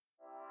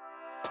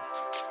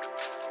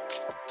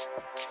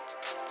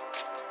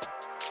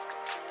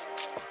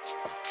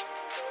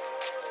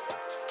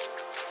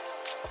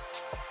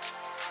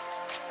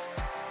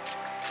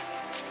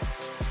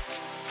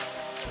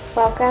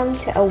Welcome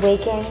to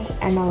Awakened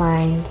and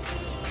Aligned.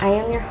 I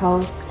am your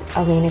host,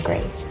 Elena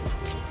Grace.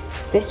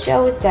 This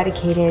show is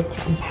dedicated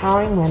to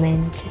empowering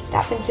women to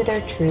step into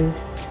their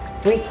truth,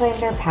 reclaim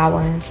their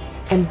power,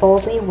 and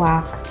boldly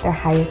walk their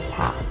highest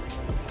path.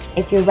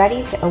 If you're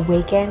ready to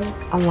awaken,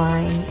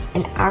 align,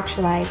 and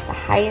actualize the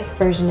highest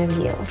version of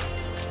you,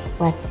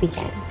 let's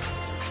begin.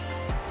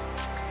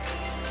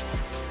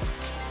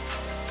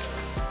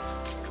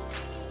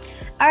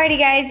 Alrighty,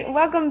 guys,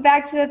 welcome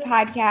back to the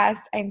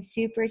podcast. I'm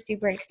super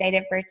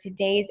excited for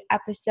today's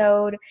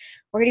episode.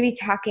 We're going to be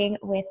talking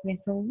with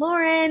Miss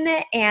Lauren,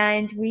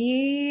 and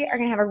we are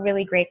going to have a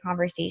really great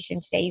conversation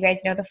today. You guys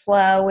know the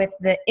flow with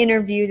the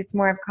interviews. It's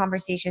more of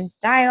conversation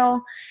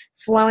style,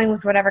 flowing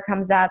with whatever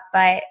comes up,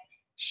 but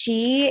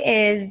she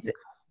is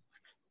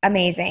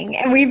amazing.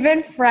 And we've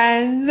been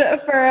friends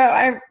for,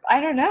 I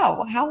don't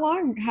know, how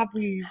long have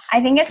we?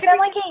 I think it's been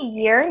like a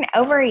year,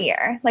 over a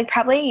year, like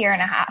probably a year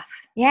and a half.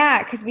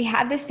 Yeah, because we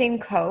had the same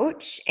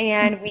coach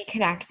and we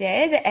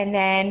connected, and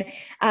then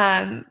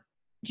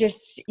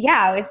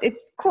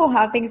it's cool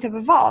how things have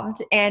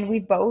evolved, and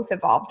we've both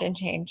evolved and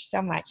changed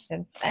so much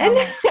since then.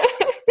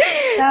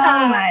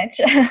 So much.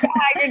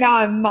 You're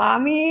now a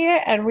mommy,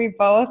 and we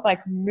both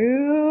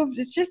moved.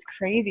 It's just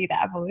crazy,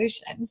 the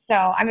evolution. So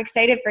I'm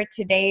excited for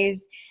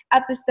today's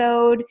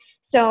episode.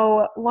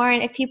 So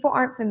Lauren, if people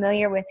aren't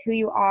familiar with who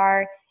you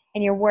are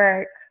and your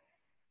work,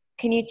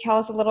 can you tell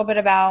us a little bit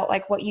about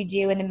what you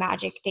do and the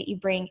magic that you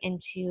bring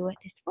into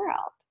this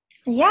world?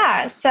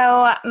 Yeah.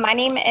 So my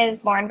name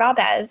is Lauren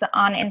Valdez.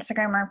 On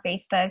Instagram or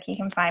Facebook, you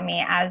can find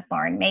me as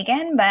Lauren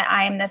Megan, but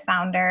I am the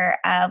founder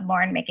of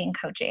Lauren Megan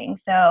Coaching.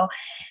 So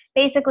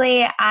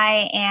basically,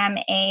 I am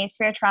a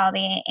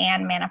spirituality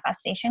and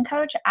manifestation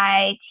coach.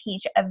 I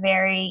teach a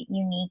very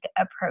unique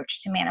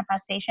approach to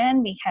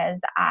manifestation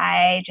because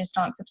I just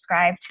don't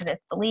subscribe to this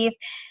belief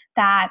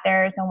that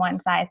there's a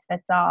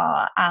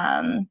one-size-fits-all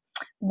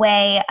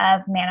way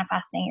of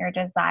manifesting your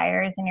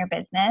desires in your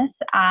business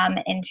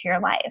into your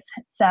life.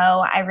 So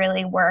I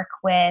really work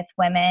with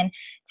women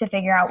to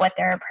figure out what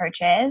their approach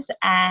is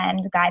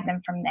and guide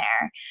them from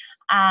there.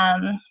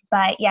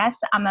 But yes,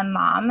 I'm a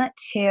mom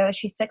too.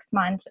 She's 6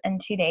 months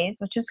and 2 days,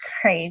 which is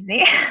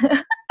crazy.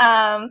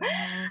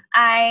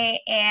 I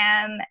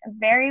am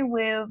very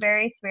woo,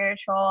 very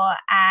spiritual,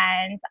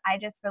 and I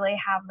just really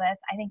have this,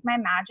 I think my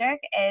magic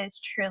is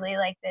truly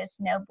this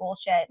no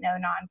bullshit, no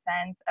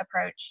nonsense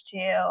approach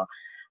to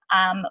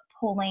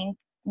pulling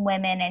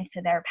women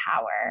into their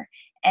power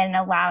and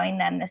allowing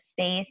them the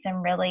space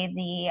and really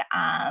the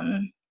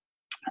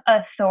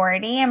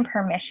authority and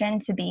permission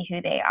to be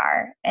who they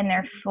are in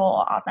their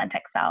full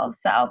authentic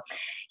selves. So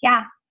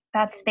yeah,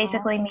 that's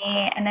basically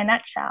me in a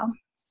nutshell.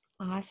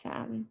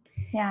 Awesome.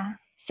 Yeah.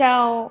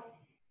 So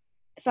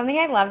something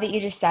I love that you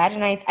just said,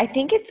 and I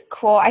think it's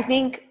cool. I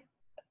think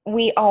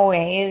we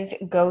always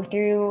go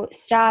through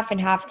stuff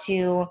and have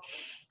to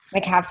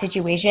have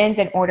situations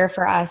in order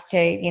for us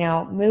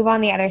to, move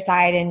on the other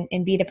side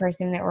and be the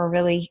person that we're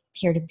really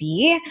here to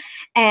be.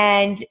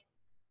 And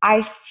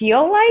I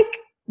feel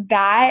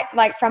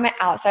that from an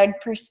outside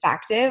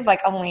perspective,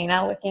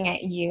 Elena looking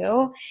at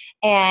you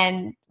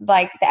and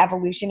the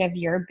evolution of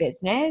your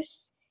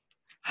business,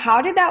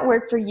 how did that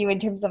work for you in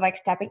terms of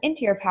stepping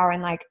into your power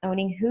and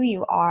owning who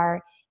you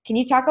are? Can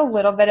you talk a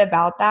little bit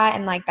about that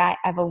and that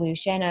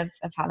evolution of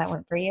how that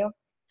went for you?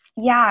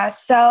 Yeah.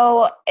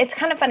 So it's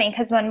kind of funny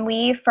because when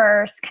we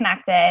first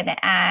connected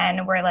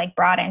and were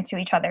brought into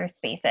each other's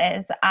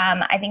spaces,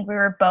 I think we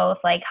were both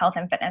health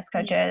and fitness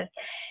coaches,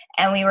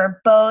 and we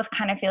were both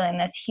kind of feeling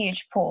this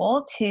huge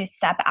pull to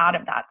step out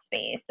of that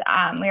space.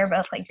 We were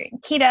both doing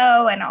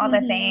keto and all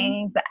the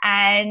things.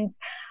 And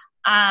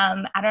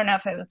I don't know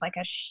if it was a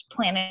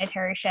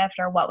planetary shift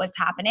or what was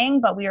happening,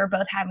 but we were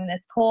both having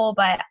this pull.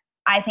 But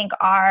I think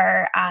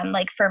our,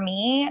 for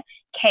me,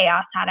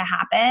 chaos had to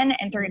happen,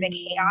 and through the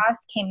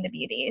chaos came the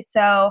beauty.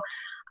 So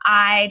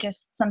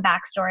some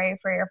backstory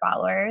for your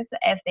followers,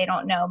 if they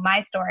don't know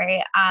my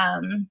story,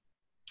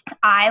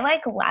 I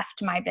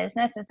left my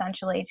business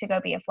essentially to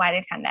go be a flight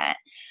attendant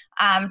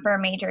for a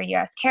major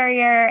US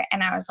carrier.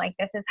 And I was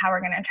this is how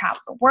we're going to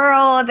travel the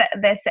world.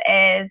 This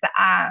is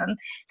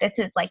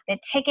the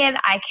ticket.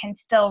 I can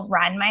still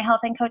run my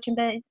health and coaching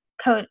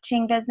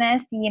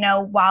business,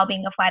 while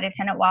being a flight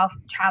attendant, while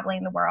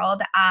traveling the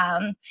world.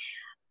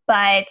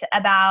 But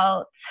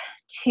about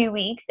 2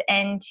 weeks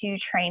into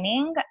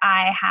training,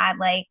 I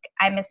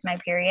missed my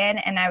period,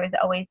 and I was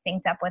always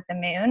synced up with the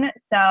moon.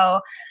 So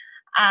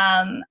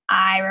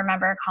I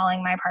remember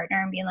calling my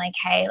partner and being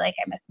hey, I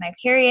missed my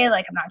period.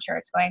 I'm not sure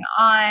what's going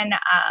on.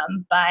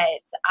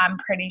 But I'm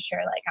pretty sure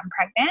I'm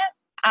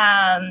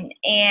pregnant.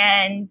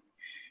 And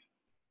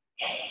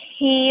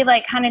he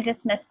kind of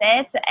dismissed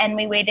it, and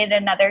we waited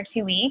another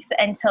 2 weeks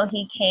until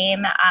he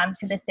came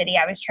to the city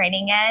I was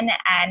training in,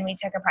 and we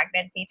took a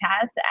pregnancy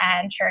test,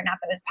 and sure enough,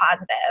 it was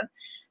positive.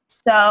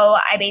 So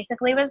I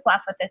basically was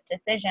left with this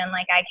decision.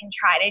 Like, I can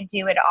try to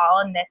do it all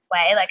in this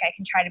way. Like, I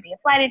can try to be a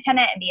flight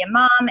attendant and be a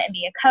mom and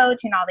be a coach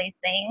and all these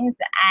things.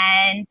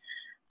 And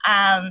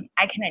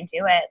I couldn't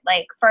do it.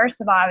 Like,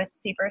 first of all, I was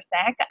super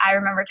sick. I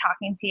remember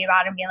talking to you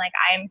about it and being like,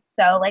 I am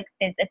so like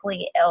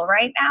physically ill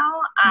right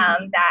now,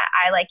 that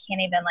I like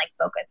can't even like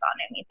focus on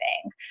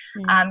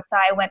anything. So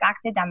I went back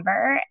to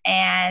Denver,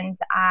 and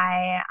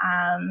I,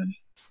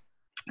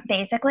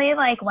 basically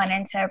like went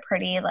into a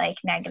pretty like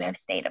negative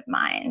state of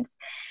mind.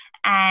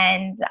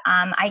 And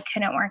I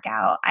couldn't work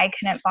out. I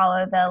couldn't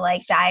follow the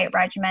like diet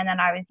regimen that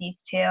I was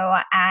used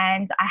to.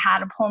 And I had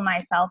to pull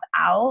myself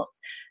out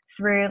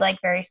through like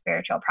very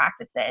spiritual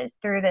practices,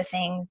 through the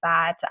things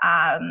that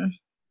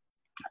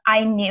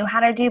I knew how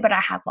to do, but I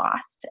had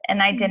lost.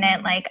 And I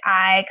didn't like,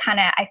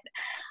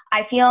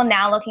 I feel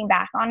now looking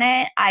back on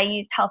it, I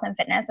used health and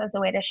fitness as a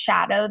way to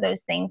shadow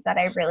those things that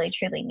I really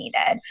truly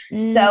needed.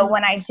 So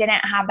when I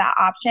didn't have that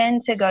option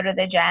to go to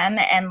the gym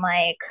and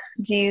like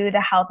do the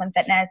health and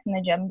fitness in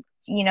the gym,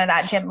 you know,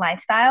 that gym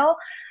lifestyle,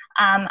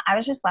 I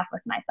was just left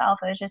with myself.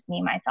 It was just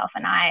me, myself,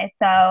 and I.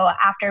 So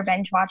after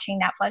binge watching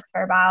Netflix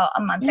for about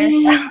a month or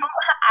so,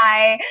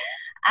 I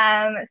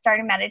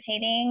started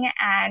meditating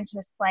and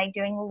just like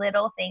doing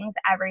little things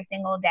every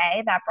single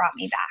day that brought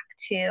me back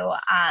to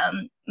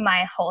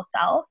my whole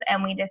self.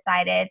 And we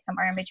decided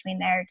somewhere in between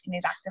there to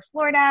move back to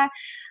Florida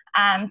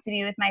to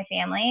be with my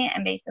family.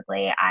 And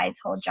basically I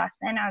told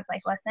Justin, I was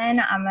like, listen,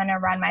 I'm going to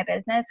run my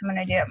business. I'm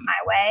going to do it my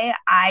way.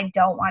 I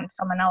don't want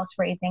someone else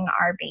raising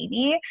our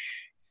baby.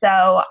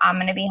 So I'm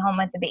going to be home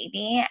with the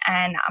baby,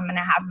 and I'm going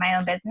to have my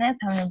own business.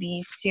 I'm going to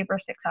be super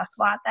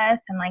successful at this.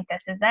 And like,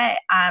 this is it.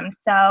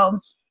 So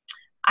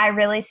I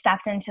really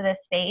stepped into this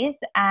space,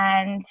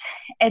 and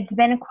it's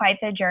been quite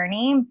the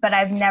journey, but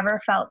I've never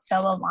felt so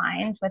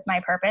aligned with my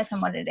purpose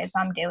and what it is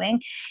I'm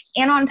doing.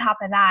 And on top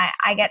of that,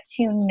 I get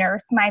to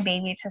nurse my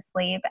baby to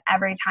sleep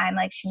every time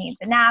like she needs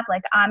a nap.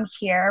 Like, I'm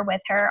here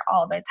with her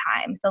all the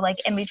time. So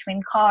like in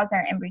between calls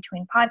or in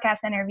between podcast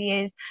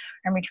interviews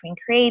or in between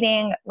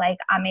creating, like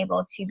I'm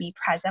able to be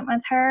present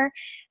with her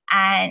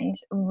and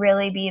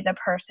really be the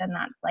person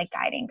that's like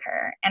guiding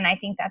her. And I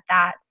think that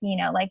that's, you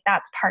know, like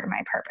that's part of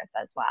my purpose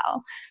as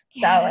well.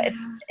 So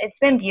it's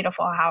been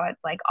beautiful how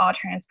it's like all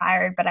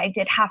transpired, but I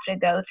did have to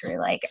go through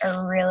like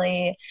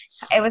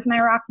it was my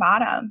rock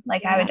bottom.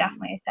 Like I would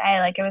definitely say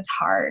like it was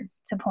hard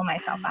to pull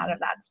myself out of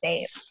that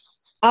state.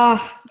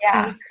 Oh,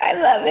 yeah.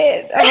 I love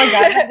it. Oh my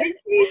God. That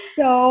makes me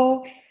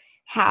so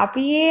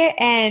happy.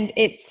 And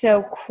it's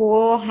so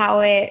cool how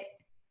it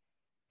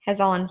has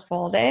all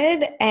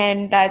unfolded.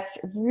 And that's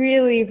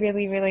really,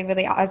 really, really,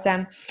 really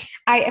awesome.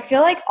 I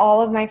feel like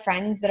all of my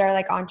friends that are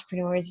like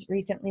entrepreneurs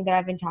recently that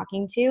I've been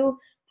talking to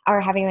are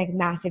having like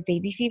massive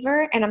baby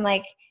fever. And I'm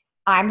like,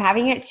 I'm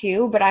having it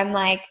too, but I'm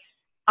like,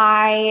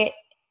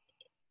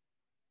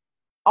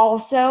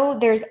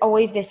 there's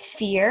always this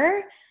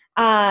fear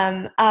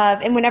and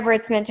whenever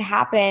it's meant to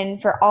happen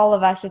for all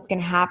of us, it's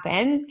going to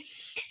happen.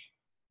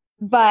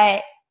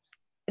 But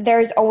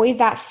there's always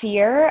that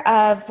fear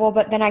of, well,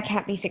 but then I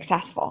can't be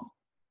successful.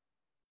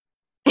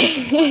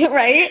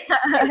 Right?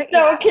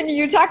 So can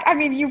you talk, I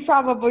mean, you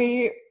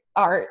probably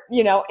are,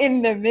 you know,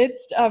 in the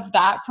midst of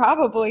that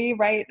probably,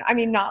 right? I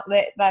mean, not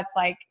that that's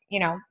like, you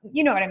know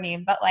what I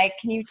mean, but like,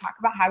 can you talk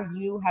about how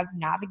you have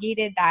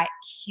navigated that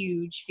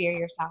huge fear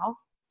yourself?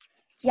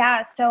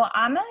 Yeah. So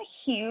I'm a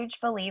huge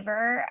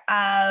believer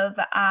of,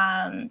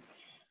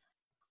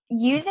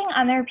 using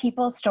other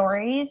people's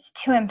stories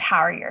to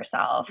empower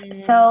yourself.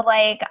 So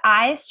like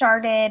I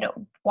started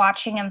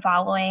watching and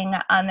following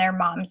other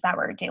moms that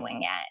were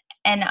doing it,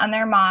 and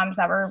other moms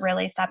that were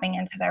really stepping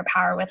into their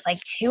power with like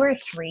 2 or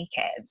 3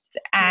 kids,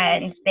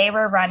 and they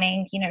were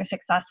running, you know,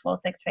 successful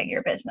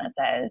 6-figure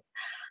businesses.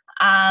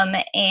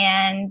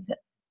 And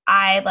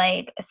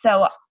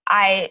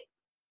I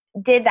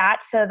did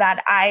that so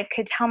that I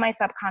could tell my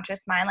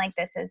subconscious mind, like,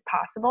 this is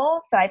possible.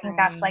 So I think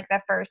that's like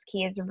the first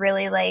key, is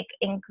really like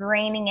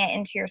ingraining it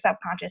into your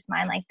subconscious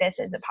mind. Like, this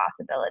is a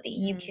possibility.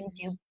 You can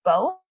do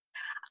both.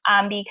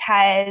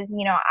 Because,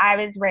 you know, I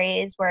was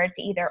raised where it's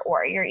either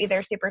or. You're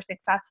either super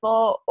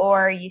successful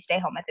or you stay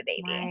home with the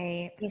baby.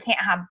 Right. You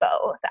can't have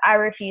both. I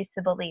refuse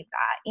to believe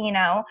that, you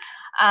know?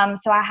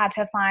 So I had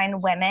to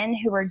find women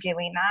who were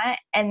doing that.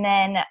 And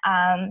then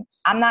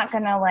I'm not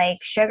going to like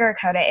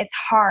sugarcoat it. It's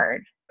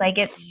hard. Like,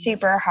 it's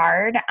super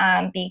hard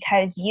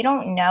because you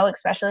don't know,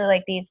 especially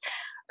like these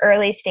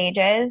early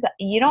stages,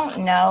 you don't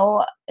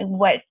know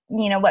what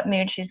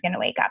mood she's going to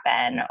wake up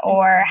in,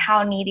 or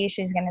how needy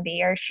she's going to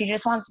be, or she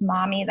just wants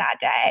mommy that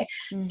day.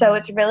 So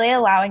it's really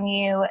allowing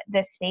you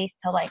the space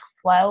to like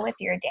flow with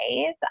your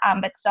days,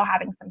 but still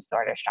having some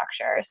sort of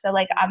structure. So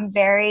like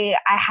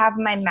I have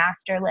my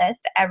master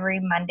list every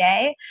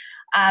Monday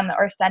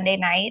or Sunday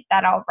night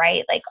that I'll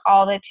write like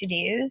all the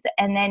to-dos.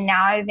 And then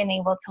now I've been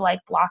able to like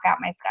block out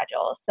my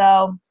schedule.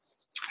 So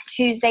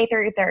Tuesday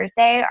through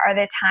Thursday are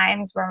the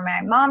times where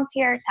my mom's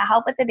here to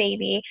help with the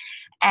baby.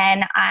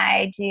 And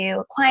I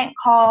do client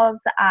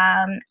calls.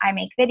 I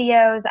make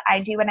videos.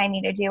 I do what I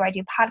need to do. I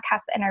do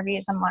podcast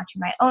interviews. I'm launching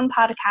my own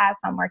podcast.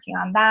 I'm working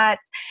on that.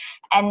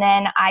 And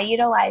then I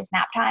utilize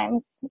nap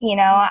times.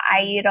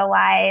 I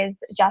utilize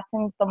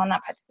Justin's the one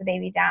that puts the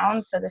baby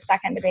down. So the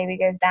second the baby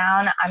goes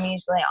down, I'm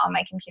usually on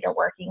my computer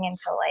working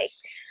until like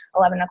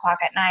 11 o'clock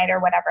at night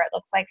or whatever it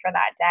looks like for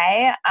that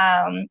day.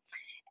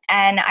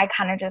 And I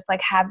kind of just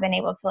like have been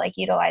able to like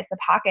utilize the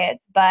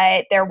pockets.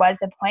 But there was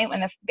a point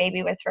when the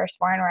baby was first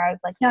born where I was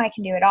like, no, I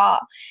can do it all.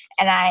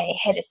 And I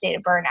hit a state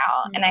of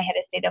burnout and I hit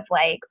a state of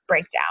like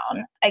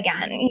breakdown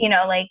again,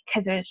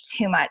 cause it was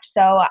too much.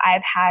 So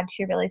I've had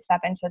to really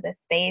step into this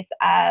space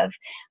of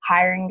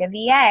hiring a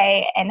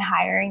VA and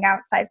hiring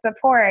outside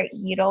support,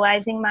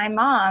 utilizing my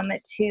mom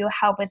to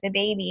help with the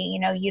baby,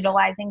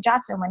 utilizing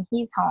Justin when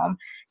he's home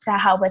to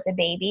help with the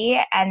baby,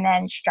 and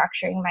then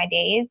structuring my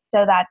days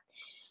so that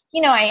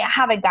I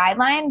have a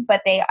guideline,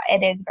 but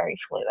it is very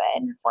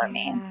fluid for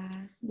me.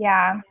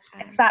 Yeah.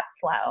 It's that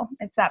flow.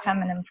 It's that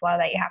feminine flow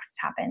that you have to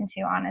tap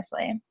into,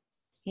 honestly.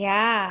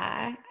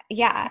 Yeah.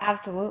 Yeah,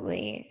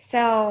 absolutely.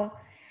 So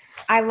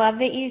I love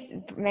that you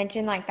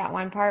mentioned like that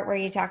one part where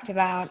you talked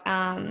about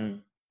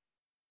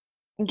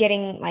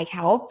getting like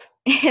help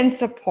and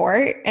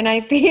support. And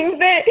I think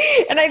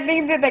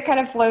that kind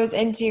of flows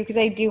into, because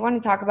I do want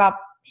to talk about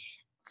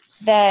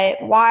the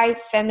why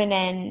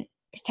feminine,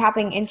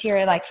 tapping into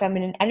your like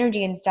feminine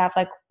energy and stuff.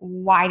 Like,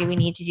 why do we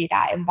need to do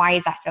that? And why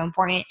is that so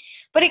important?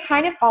 But it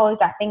kind of follows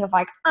that thing of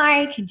like,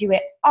 I can do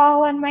it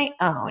all on my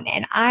own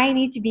and I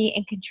need to be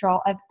in control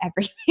of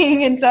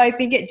everything. And so I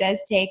think it does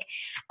take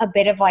a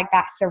bit of like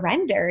that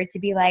surrender to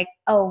be like,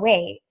 oh,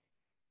 wait,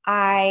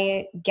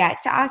 I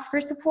get to ask for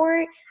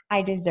support.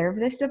 I deserve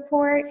the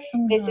support.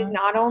 Mm-hmm. This is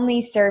not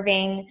only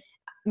serving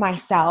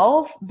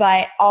myself,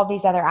 but all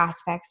these other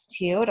aspects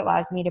too. It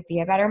allows me to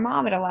be a better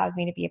mom. It allows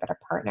me to be a better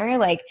partner,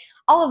 like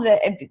all of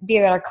be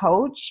a better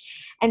coach.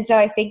 And so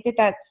I think that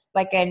that's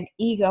like an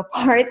ego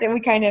part that we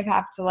kind of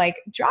have to like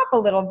drop a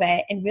little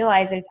bit and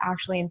realize that it's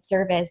actually in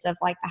service of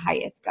like the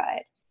highest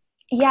good.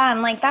 Yeah.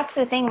 And like, that's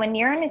the thing, when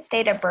you're in a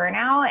state of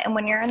burnout and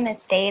when you're in the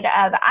state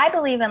of, I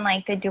believe in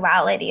like the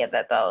duality of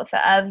it both,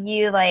 of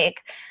you like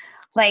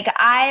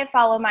I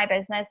follow my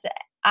business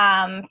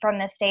from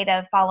the state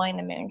of following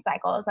the moon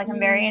cycles. Like I'm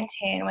very in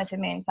tune with the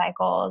moon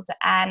cycles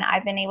and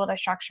I've been able to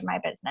structure my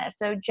business.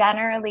 So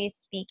generally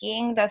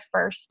speaking, the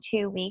first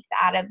 2 weeks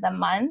out of the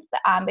month,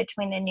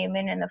 between the new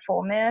moon and the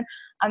full moon,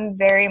 I'm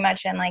very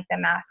much in like the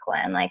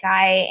masculine. Like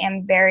I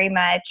am very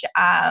much,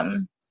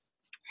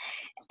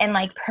 in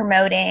like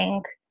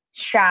promoting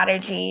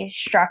strategy,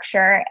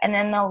 structure. And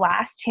then the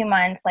last 2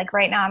 months, like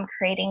right now I'm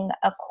creating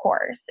a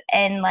course.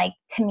 And like,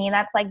 to me,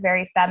 that's like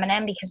very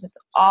feminine because it's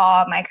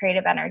all my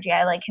creative energy.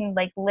 I like can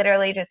like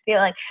literally just feel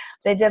like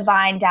the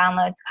divine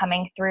downloads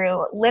coming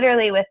through.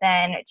 Literally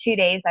within 2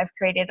 days, I've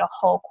created a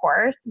whole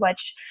course,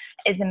 which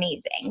is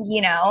amazing,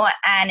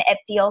 and it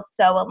feels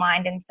so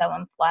aligned and so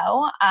in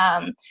flow.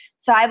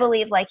 So I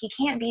believe like you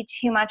can't be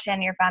too much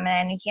in your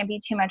feminine. You can't be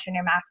too much in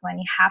your masculine.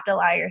 You have to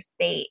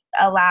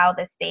allow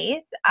the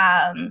space.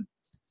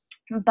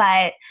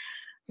 But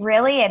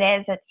really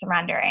it's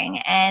surrendering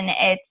and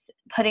it's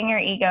putting your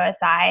ego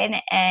aside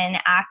and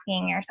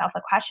asking yourself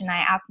a question. I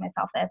ask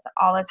myself this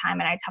all the time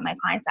and I tell my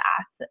clients to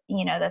ask,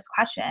 this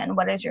question: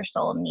 what does your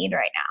soul need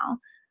right now?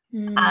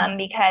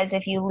 Because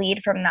if you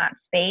lead from that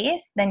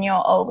space, then you'll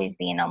always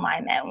be in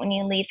alignment. When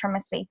you lead from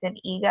a space of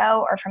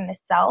ego or from the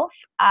self,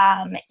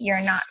 you're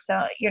not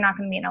going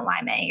to be in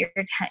alignment.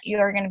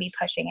 You're going to be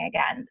pushing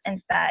again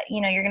instead.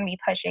 You're going to be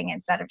pushing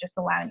instead of just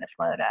allowing the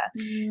flow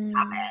to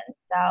happen.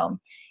 So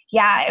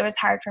yeah, it was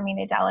hard for me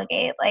to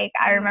delegate. Like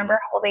I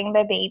remember holding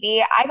the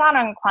baby. I got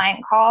on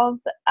client calls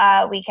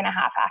a week and a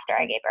half after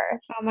I gave birth.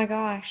 Oh my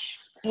gosh.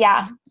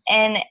 Yeah.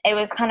 And it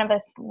was kind of a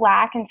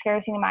lack and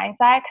scarcity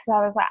mindset because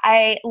I was like,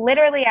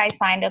 I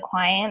signed a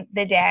client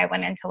the day I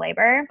went into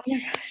labor. Oh my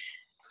gosh.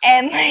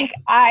 And like,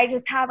 I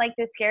just had like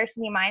this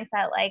scarcity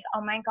mindset, like,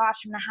 oh my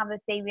gosh, I'm going to have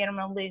this baby and I'm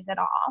going to lose it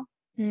all.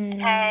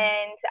 And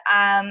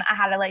I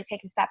had to like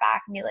take a step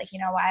back and be like, you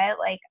know what,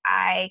 like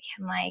I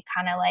can like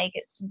kind of like,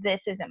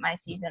 this isn't my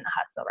season to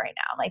hustle right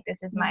now. Like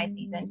this is my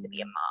season to be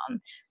a mom.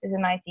 This is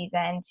my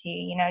season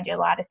to, do a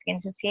lot of skin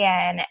to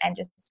skin and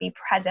just be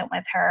present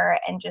with her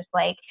and just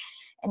like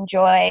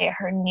enjoy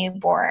her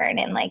newborn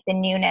and like the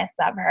newness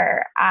of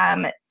her.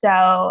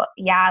 So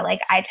yeah, like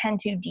I tend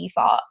to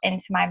default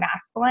into my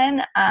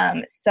masculine.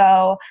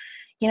 So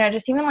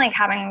just even like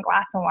having a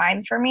glass of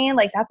wine for me,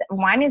 like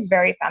wine is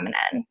very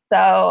feminine.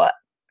 So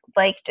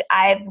like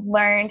I've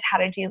learned how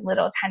to do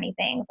little tiny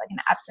things, like an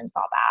Epsom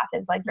salt bath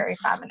is like very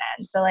feminine.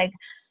 So like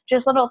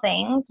just little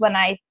things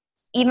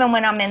even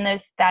when I'm in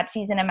that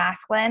season of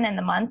masculine in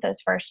the month, those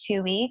first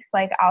 2 weeks,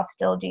 like I'll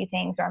still do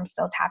things where I'm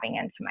still tapping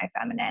into my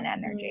feminine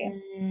energy.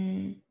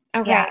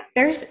 Okay. Yeah.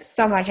 There's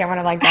so much I want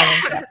to like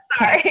dive into.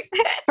 Sorry. Okay.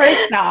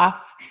 First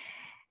off,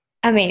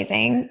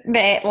 amazing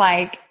that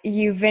like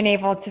you've been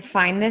able to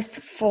find this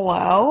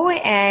flow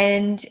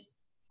and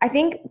I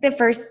think the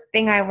first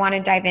thing I want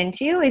to dive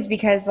into is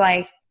because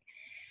like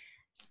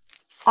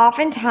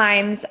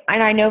oftentimes,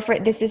 and I know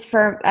this is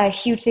for a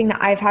huge thing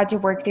that I've had to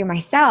work through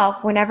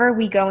myself, whenever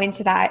we go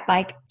into that,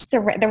 like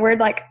the word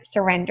like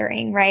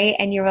surrendering, right?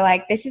 And you were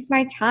like, this is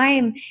my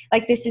time,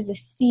 like this is a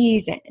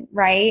season,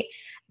 right?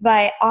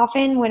 But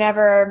often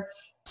whenever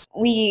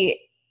we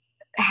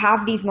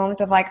have these moments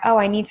of like, oh,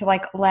 I need to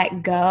like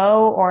let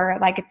go, or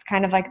like it's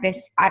kind of like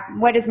this,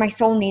 what does my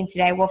soul need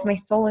today? Well, if my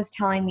soul is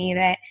telling me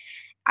that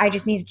I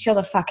just need to chill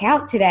the fuck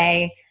out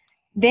today,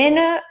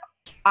 then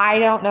I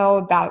don't know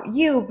about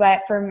you,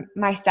 but for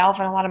myself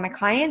and a lot of my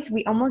clients,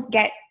 we almost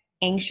get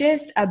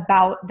anxious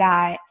about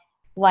that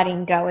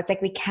letting go. It's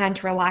like we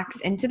can't relax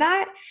into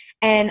that.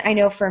 And I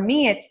know for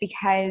me, it's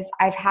because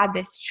I've had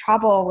this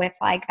trouble with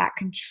like that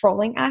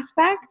controlling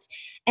aspect.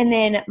 And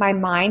then my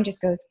mind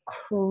just goes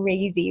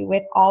crazy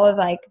with all of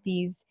like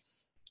these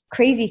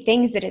crazy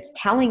things that it's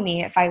telling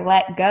me. If I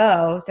let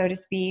go, so to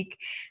speak,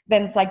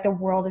 then it's like the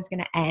world is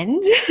going to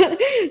end.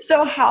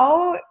 So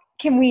how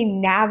can we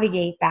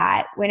navigate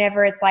that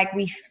whenever it's like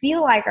we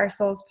feel like our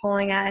soul's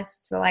pulling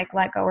us to like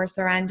let go or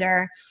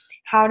surrender?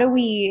 How do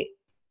we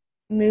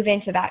move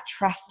into that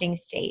trusting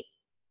state?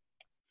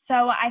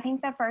 So I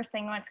think the first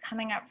thing what's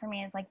coming up for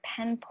me is like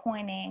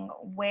pinpointing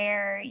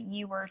where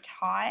you were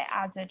taught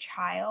as a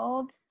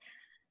child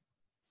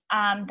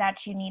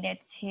that you needed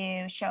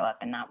to show up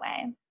in that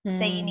way,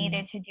 that you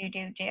needed to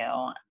do.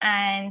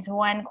 And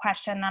one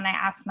question that I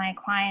ask my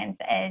clients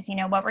is, you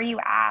know, what were you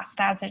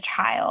asked as a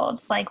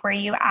child? Like, were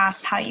you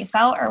asked how you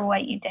felt or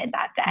what you did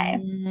that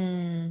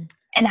day?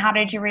 And how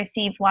did you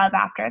receive love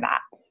after that?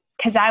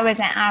 Because I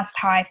wasn't asked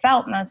how I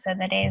felt most of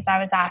the days.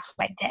 I was asked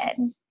what I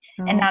did.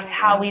 And that's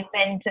how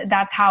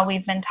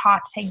we've been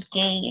taught to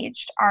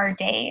gauge our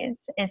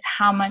days, is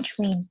how much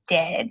we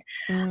did.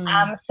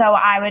 So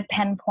I would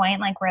pinpoint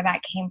like where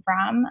that came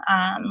from.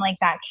 Like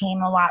that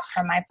came a lot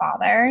from my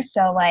father.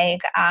 So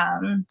like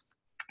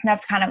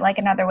that's kind of like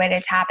another way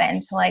to tap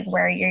into like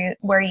where you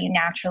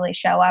naturally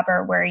show up,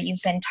 or where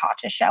you've been taught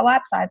to show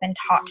up. So I've been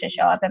taught to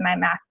show up in my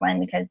masculine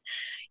because,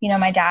 you know,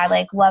 my dad,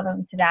 like, love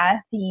him to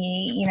death.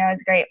 He, you know,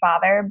 is a great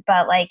father,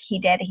 but like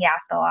he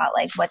asked a lot,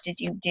 like, what did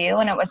you do?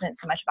 And it wasn't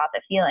so much about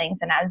the feelings.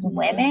 And as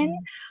women,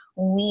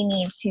 we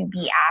need to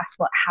be asked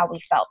how we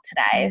felt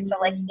today. So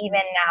like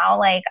even now,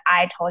 like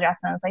I told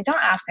Justin, I was like,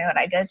 don't ask me what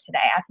I did today.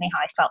 Ask me how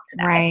I felt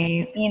today.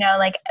 Right. You know,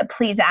 like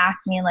please ask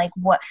me like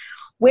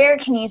where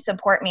can you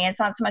support me? It's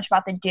not so much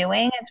about the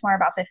doing, it's more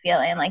about the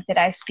feeling. Like, did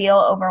I feel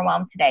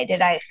overwhelmed today?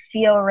 Did I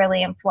feel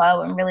really in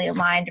flow and really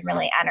aligned and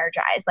really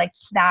energized? Like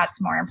that's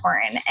more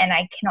important. And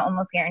I can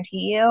almost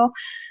guarantee you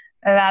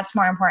that's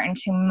more important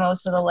to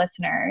most of the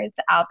listeners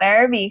out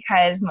there,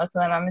 because most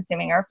of them, I'm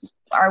assuming,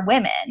 are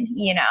women,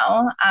 you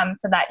know?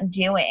 So that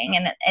doing,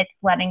 and it's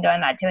letting go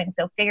and that doing.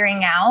 So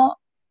figuring out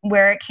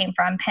where it came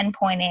from,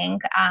 pinpointing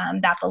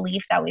that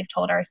belief that we've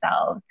told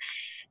ourselves,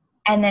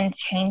 and then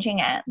changing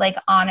it. Like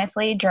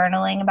honestly,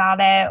 journaling about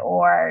it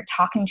or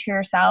talking to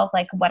yourself,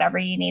 like whatever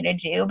you need to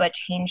do, but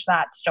change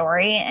that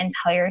story and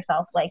tell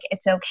yourself like,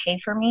 it's okay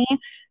for me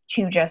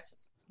to just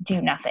do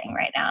nothing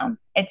right now.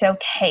 It's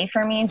okay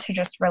for me to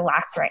just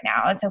relax right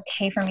now. It's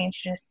okay for me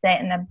to just sit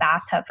in the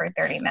bathtub for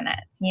 30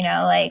 minutes. You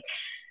know, like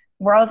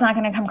world's not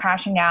going to come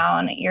crashing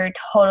down. You're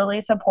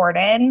totally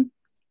supported,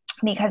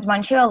 because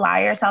once you allow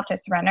yourself to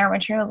surrender,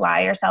 once you allow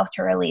yourself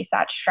to release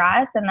that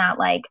stress and that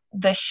like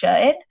the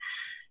should,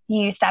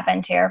 you step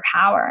into your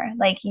power.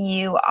 Like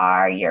you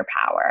are your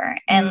power.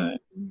 And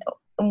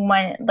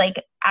when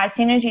like as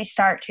soon as you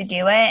start to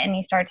do it and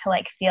you start to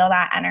like feel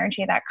that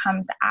energy that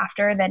comes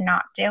after the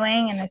not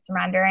doing and the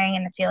surrendering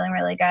and the feeling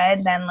really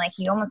good, then like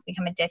you almost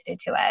become addicted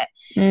to it.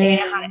 You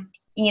know how to,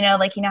 you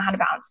know how to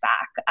bounce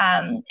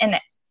back. And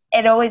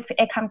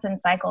it comes in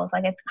cycles.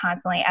 Like it's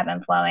constantly ebb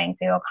and flowing.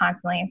 So you'll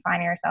constantly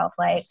find yourself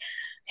like,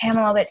 hey, I'm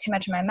a little bit too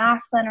much of my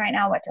masculine right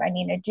now. What do I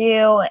need to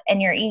do?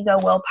 And your ego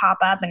will pop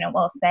up and it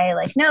will say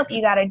like, nope,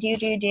 you got to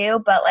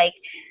do. But like,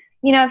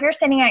 you know, if you're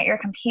sitting at your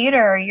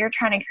computer, you're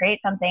trying to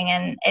create something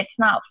and it's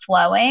not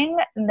flowing,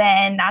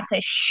 then that's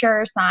a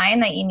sure sign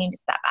that you need to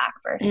step back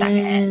for a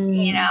second,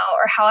 you know,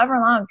 or however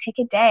long, take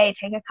a day,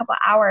 take a couple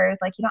hours.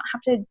 Like you don't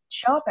have to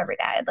show up every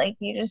day. Like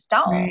you just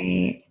don't,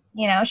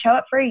 you know, show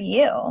up for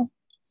you.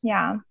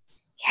 Yeah.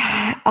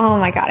 Yeah. Oh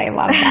my God. I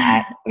love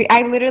that.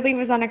 I literally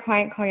was on a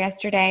client call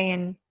yesterday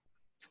and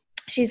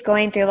she's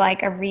going through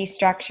like a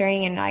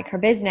restructuring in like her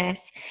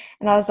business.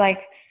 And I was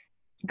like,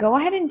 go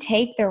ahead and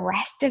take the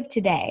rest of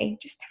today,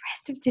 just the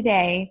rest of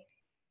today,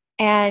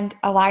 and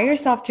allow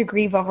yourself to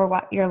grieve over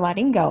what you're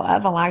letting go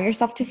of. Allow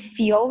yourself to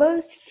feel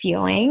those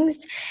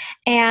feelings.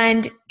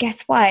 And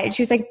guess what?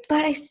 She was like,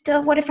 but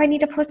what if I need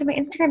to post on my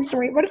Instagram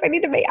story? What if I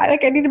need to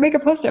I need to make a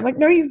post? I'm like,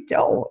 no, you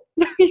don't.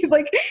 You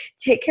like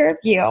take care of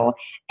you.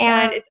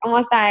 And it's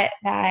almost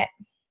that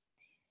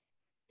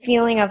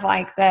feeling of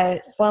like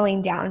the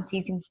slowing down so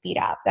you can speed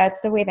up.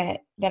 That's the way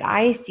that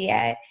I see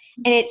it.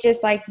 And it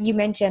just like you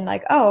mentioned,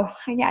 like, oh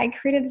yeah, I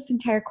created this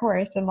entire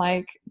course in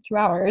like 2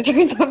 hours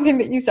or something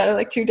that you said, or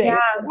like 2 days,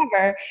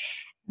 whatever.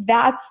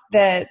 That's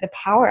the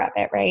power of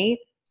it, right?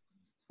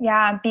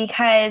 Yeah,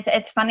 because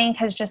it's funny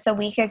because just a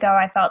week ago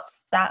I felt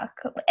stuck.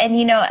 And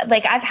you know,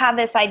 like I've had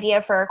this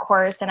idea for a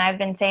course and I've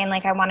been saying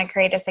like I want to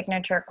create a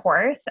signature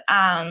course.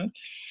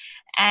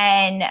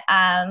 And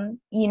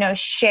you know,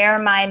 share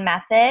my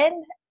method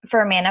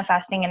for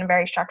manifesting in a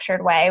very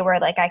structured way where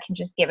like I can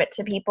just give it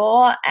to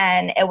people,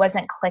 and it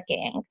wasn't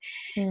clicking.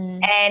 Mm.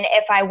 And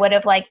if I would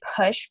have like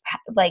pushed,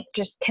 like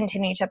just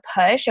continue to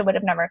push, it would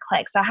have never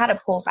clicked. So I had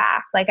to pull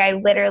back. Like I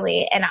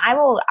literally, and I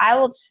will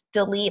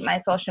delete my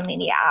social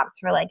media apps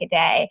for like a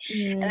day.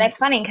 And Mm. that's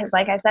funny because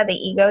like I said, the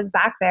ego's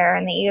back there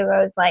and the ego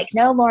goes like,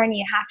 no, Lauren,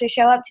 you have to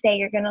show up today.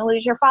 You're going to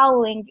lose your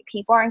following.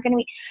 People aren't going to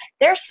be,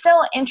 they're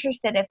still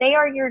interested. If they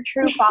are your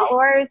true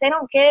followers, they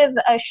don't give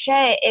a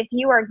shit if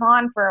you are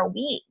gone for a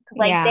week.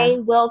 Like Yeah. they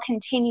will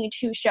continue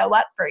to show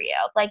up for you.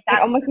 Like It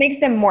that's, almost makes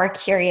them more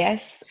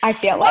curious, I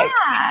feel like.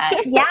 yeah,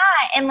 yeah.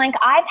 And like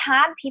I've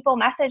had people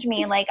message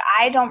me, like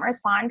I don't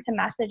respond to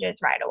messages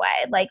right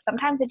away. Like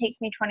sometimes it takes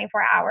me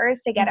 24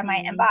 hours to get in my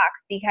Mhm.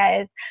 inbox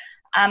because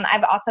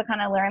I've also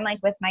kind of learned like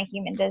with my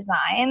human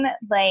design,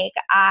 like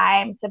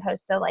I'm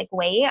supposed to like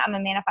wait. I'm a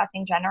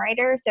manifesting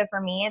generator. So for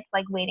me, it's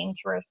like waiting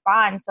to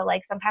respond. So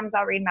like sometimes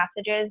I'll read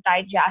messages,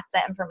 digest the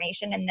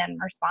information, and then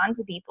respond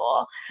to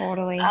people.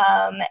 Totally.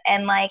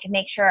 And like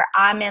make sure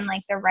I'm in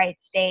like the right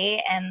state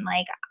and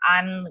like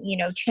I'm, you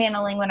know,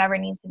 channeling whatever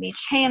needs to be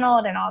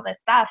channeled and all this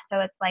stuff.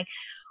 So it's like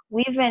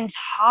we've been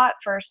taught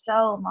for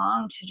so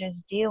long to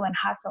just do and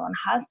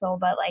hustle.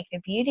 But like the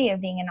beauty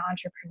of being an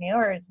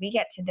entrepreneur is we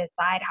get to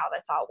decide how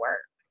this all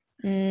works.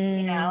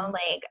 You know, Mm.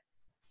 like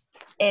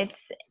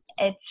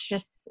it's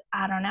just,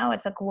 I don't know,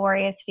 it's a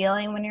glorious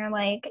feeling when you're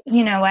like,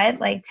 you know what,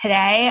 like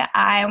today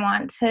I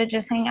want to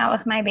just hang out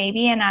with my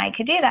baby and I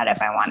could do that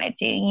if I wanted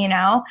to, you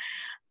know.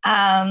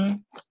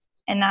 um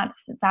and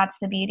that's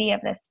the beauty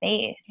of this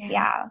space. Yeah.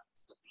 Yeah.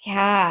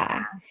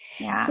 Yeah.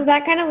 Yeah. So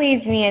that kind of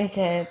leads me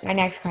into my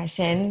next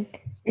question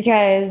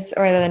because,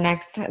 or the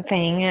next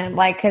thing,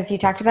 like, because you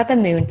talked about the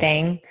moon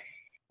thing,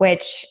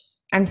 which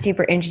I'm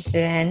super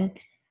interested in.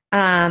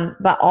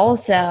 But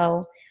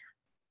also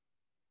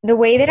the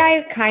way that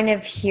I kind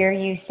of hear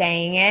you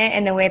saying it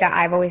and the way that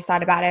I've always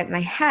thought about it in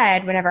my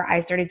head whenever I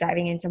started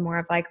diving into more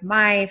of like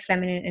my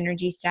feminine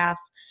energy stuff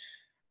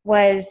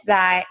was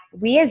that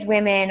we as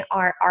women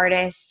are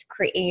artists,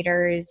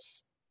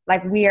 creators,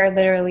 like we are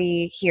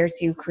literally here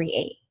to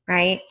create,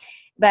 right?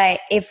 But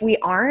if we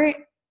aren't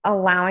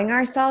allowing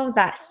ourselves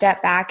that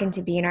step back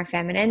into being our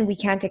feminine, we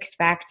can't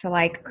expect to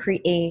like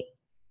create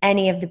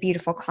any of the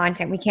beautiful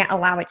content. We can't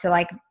allow it to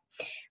like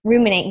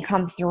ruminate and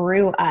come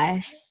through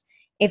us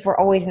if we're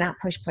always in that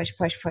push, push,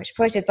 push, push,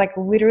 push. It's like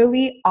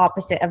literally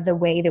opposite of the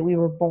way that we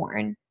were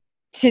born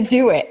to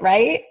do it,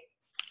 right?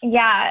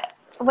 Yeah,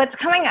 what's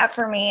coming up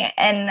for me,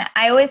 and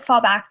I always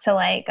fall back to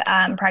like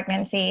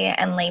pregnancy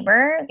and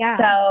labor. Yeah.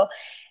 So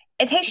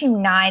it takes you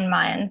 9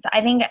 months.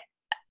 I think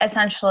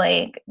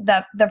essentially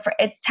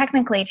it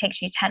technically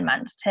takes you 10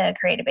 months to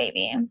create a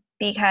baby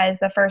because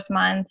the first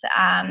month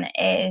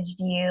is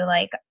you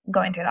like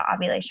going through the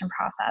ovulation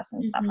process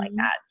and stuff like Mm-hmm.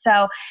 that.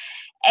 So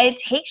it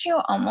takes you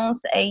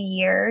almost a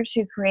year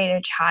to create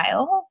a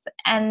child,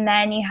 and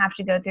then you have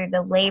to go through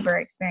the labor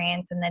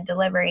experience and the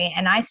delivery.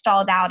 And I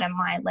stalled out in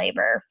my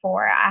labor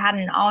I had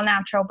an all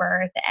natural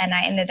birth, and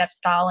I ended up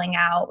stalling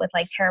out with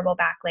like terrible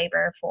back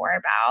labor for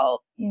about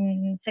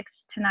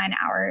 6 to 9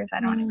 hours. I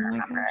don't Oh even my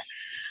remember.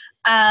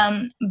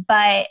 gosh.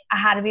 But I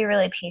had to be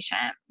really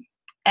patient,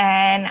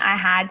 and I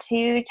had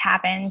to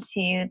tap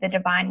into the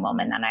divine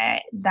woman that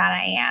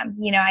I am.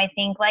 You know, I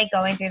think like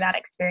going through that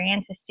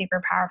experience is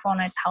super powerful,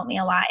 and it's helped me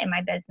a lot in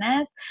my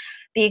business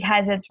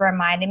because it's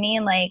reminded me,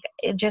 like,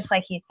 just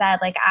like you said,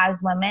 like as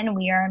women,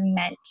 we are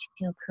meant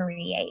to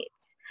create.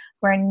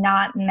 We're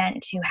not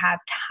meant to have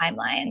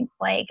timelines.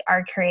 Like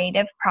our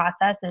creative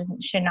processes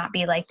should not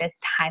be like this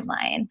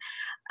timeline.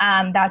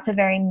 That's a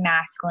very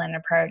masculine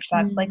approach.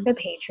 That's like the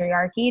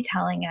patriarchy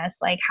telling us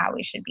like how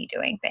we should be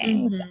doing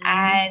things. Mm-hmm.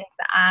 And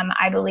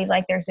I believe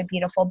like there's a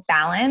beautiful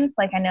balance.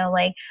 Like I know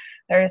like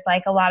there's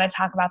like a lot of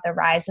talk about the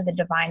rise of the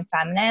divine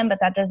feminine, but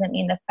that doesn't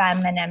mean the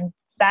feminine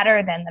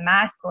better than the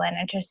masculine.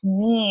 It just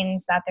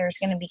means that there's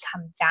going to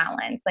become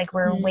balance. Like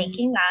we're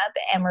waking up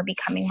and we're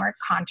becoming more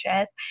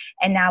conscious,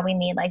 and now we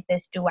need like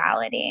this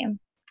duality,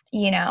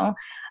 you know.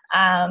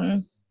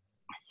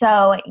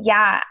 So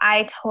yeah,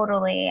 I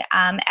totally,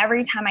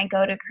 every time I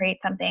go to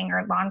create something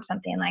or launch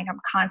something, like I'm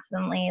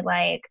constantly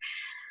like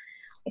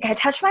I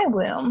touch my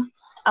womb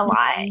a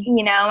lot, Mm-hmm.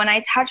 you know, and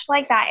I touch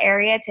like that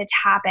area to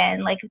tap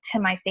in like to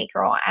my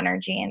sacral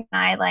energy. And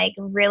I like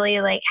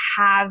really like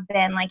have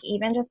been like,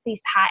 even just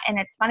and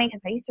it's funny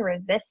because I used to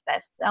resist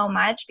this so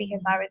much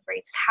because I was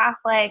raised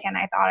Catholic and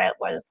I thought it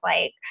was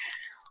like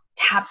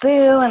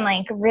taboo and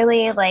like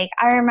really like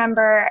I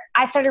remember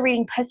I started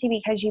reading Pussy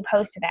because you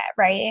posted it,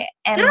 right?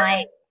 And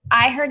like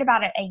I heard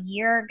about it a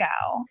year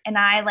ago and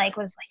I like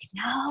was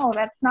like, no,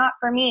 that's not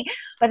for me.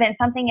 But then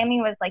something in me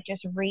was like,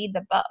 just read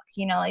the book,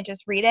 you know, like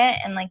just read it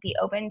and like be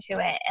open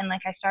to it. And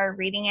like I started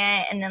reading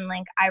it, and then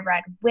like I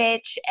read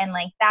Witch, and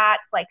like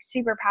that's like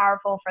super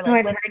powerful for Oh, like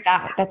I've women. heard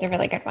that. That's a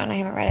really good one. I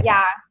haven't read it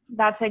Yeah, though.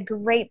 That's a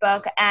great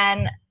book.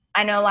 And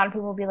I know a lot of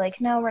people will be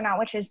like, no, we're not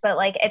witches, but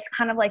like, it's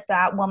kind of like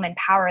that woman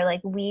power. Like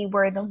we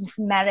were the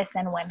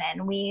medicine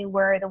women. We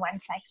were the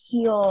ones that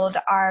healed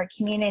our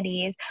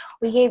communities.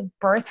 We gave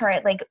birth to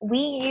it. Like we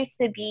used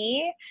to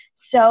be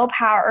so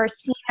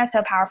seen as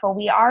so powerful.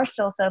 We are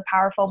still so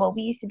powerful, but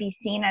we used to be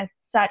seen as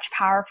such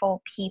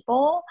powerful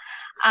people,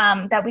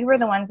 that we were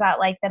the ones that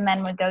like the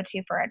men would go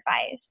to for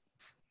advice.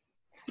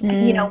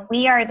 You know,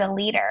 we are the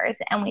leaders,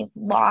 and we've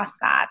lost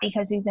that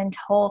because we've been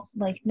told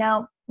like,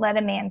 no, let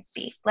a man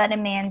speak, let a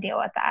man deal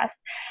with us.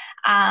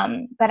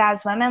 But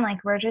as women, like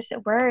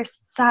we're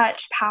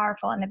such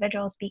powerful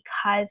individuals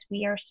because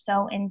we are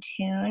so in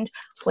tune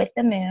with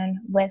the moon,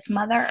 with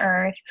Mother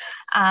Earth,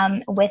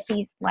 with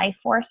these life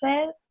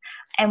forces.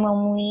 And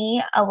when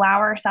we allow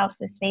ourselves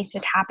the space to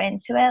tap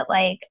into it,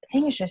 like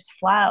things just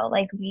flow.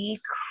 Like we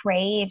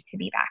crave to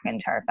be back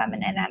into our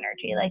feminine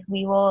energy. Like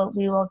we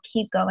will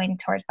keep going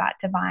towards that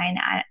divine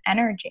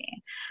energy.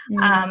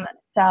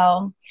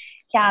 So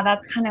yeah,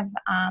 that's kind of,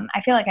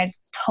 I feel like I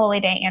totally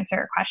didn't answer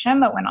your question,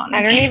 but went on.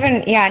 I don't even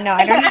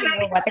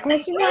know what the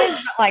question was,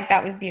 but like,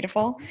 that was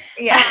beautiful.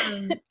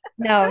 Yeah.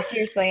 No,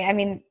 seriously. I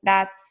mean,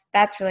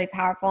 that's really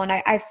powerful. And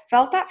I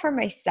felt that for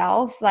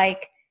myself.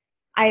 Like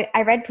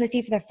I read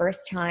Pussy for the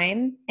first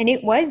time, and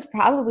it was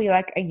probably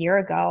like a year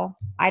ago.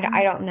 I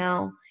don't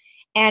know.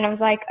 And I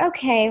was like,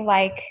 okay,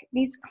 like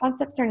these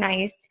concepts are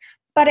nice,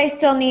 but I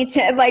still need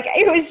to, like,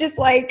 it was just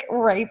like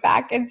right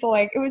back. And so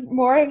like, it was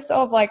more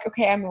so of like,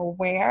 okay, I'm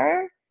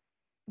aware,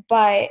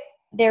 but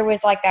there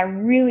was like that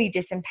really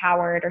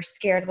disempowered or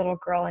scared little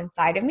girl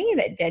inside of me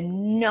that did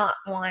not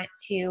want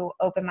to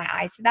open my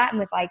eyes to that, and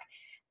was like,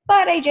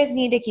 but I just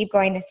need to keep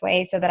going this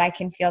way so that I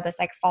can feel this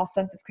like false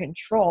sense of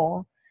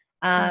control,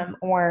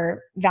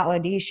 or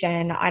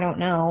validation. I don't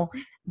know.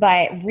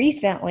 But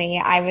recently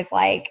I was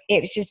like,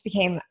 it just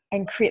became,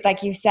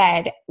 like you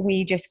said,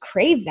 we just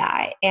crave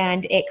that.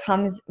 And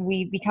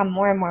we become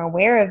more and more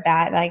aware of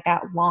that, like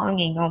that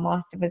longing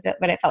almost was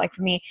what it felt like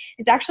for me.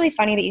 It's actually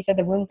funny that you said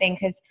the womb thing,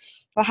 because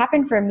what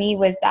happened for me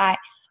was that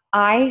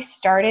I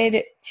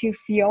started to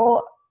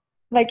feel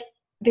like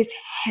this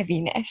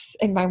heaviness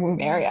in my womb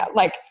area,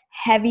 like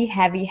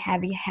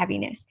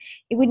heaviness.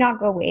 It would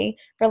not go away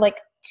for like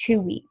 2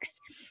 weeks.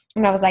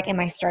 And I was like, am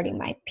I starting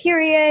my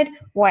period?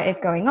 What is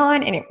going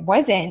on? And it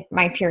wasn't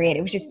my period.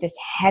 It was just this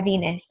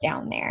heaviness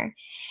down there.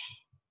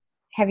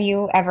 Have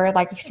you ever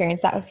like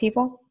experienced that with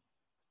people?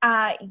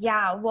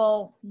 Yeah.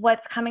 Well,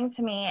 what's coming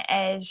to me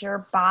is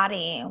your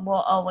body will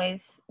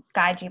always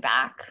guide you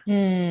back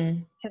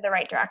to the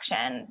right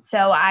direction.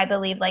 So I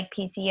believe like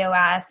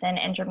PCOS and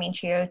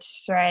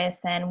endometriosis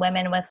and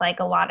women with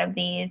like a lot of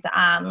these,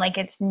 like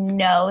it's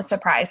no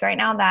surprise right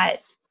now that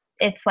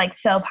it's like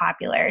so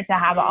popular to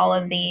have all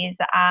of these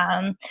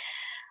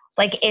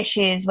like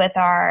issues with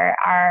our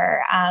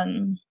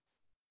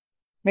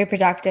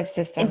reproductive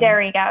system. There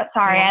you go.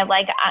 Sorry, yeah. I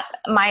like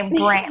my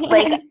brain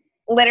like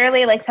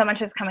literally like so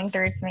much is coming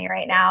through to me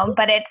right now.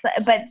 But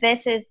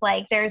this is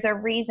like, there's a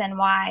reason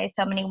why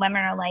so many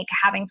women are like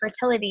having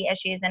fertility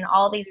issues and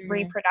all these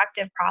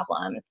reproductive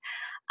problems.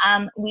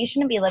 We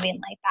shouldn't be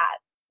living like that.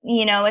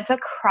 You know, it's a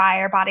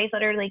cry. Our body's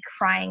literally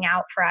crying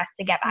out for us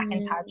to get back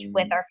in touch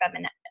with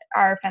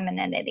our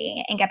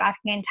femininity and get back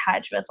in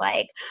touch with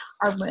like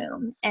our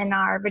womb and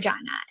our vagina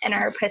and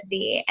our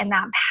pussy and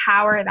that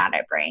power that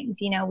it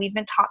brings. You know, we've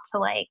been taught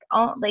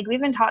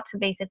to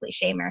basically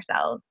shame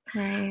ourselves,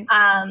 right,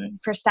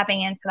 for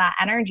stepping into that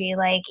energy.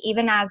 Like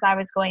even as I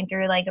was going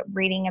through like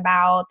reading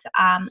about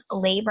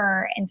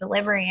labor and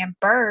delivery and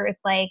birth,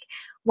 like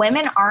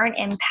women aren't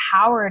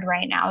empowered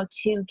right now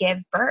to give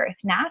birth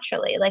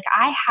naturally. Like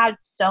I had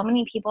so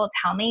many people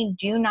tell me,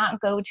 do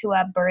not go to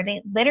a birthing,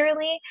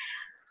 literally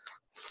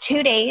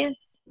 2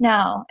 days.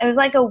 No, it was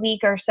like a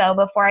week or so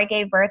before I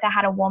gave birth. I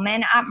had a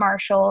woman at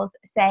Marshall's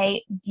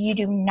say, you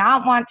do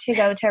not want to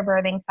go to a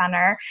birthing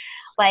center.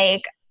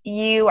 Like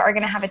you are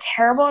going to have a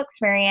terrible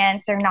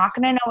experience. They're not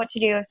going to know what to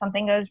do if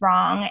something goes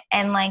wrong.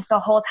 And like the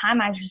whole time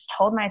I just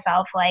told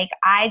myself, like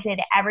I did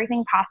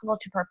everything possible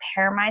to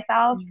prepare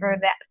myself for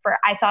that.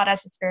 I saw it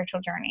as a spiritual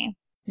journey.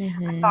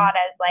 I saw it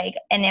as like,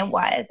 and it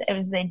was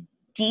the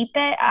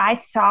deepest I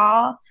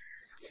saw.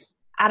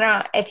 I don't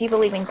know if you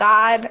believe in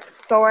God,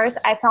 source.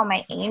 I saw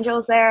my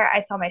angels there. I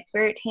saw my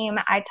spirit team.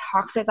 I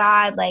talked to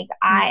God. Like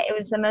it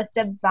was the most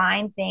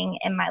divine thing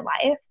in my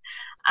life.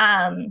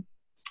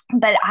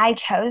 But I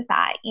chose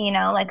that, you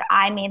know, like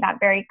I made that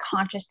very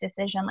conscious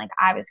decision. Like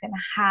I was going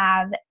to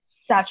have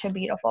such a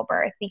beautiful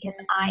birth because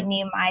I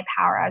knew my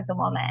power as a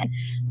woman.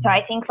 So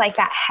I think like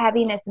that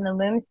heaviness in the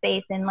womb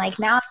space, and like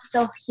now I'm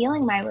still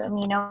healing my womb.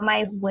 You know,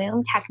 my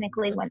womb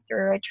technically went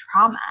through a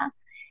trauma.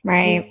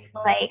 Right.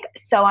 Like,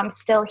 so I'm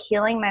still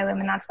healing my womb,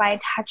 and that's why I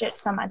touch it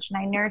so much and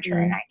I nurture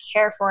and I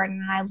care for it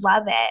and I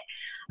love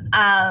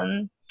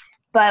it.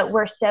 but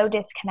we're so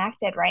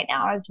disconnected right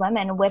now as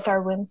women with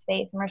our womb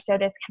space, and we're so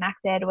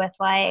disconnected with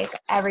like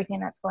everything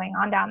that's going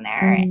on down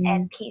there,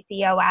 and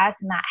PCOS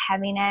and that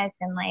heaviness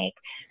and like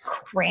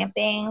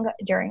cramping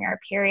during our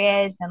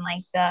periods and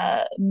like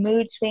the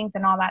mood swings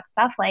and all that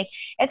stuff. Like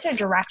it's a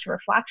direct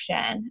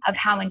reflection of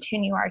how in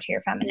tune you are to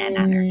your feminine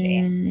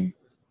energy,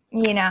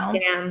 you know?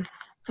 Damn.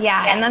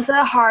 Yeah, and that's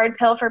a hard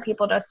pill for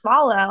people to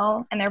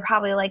swallow, and they're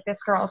probably like,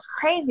 this girl's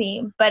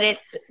crazy, but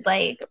it's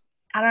like,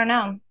 I don't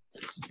know.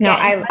 No,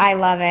 I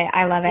love it.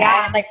 I love it. Yeah.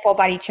 I had like full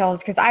body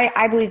chills because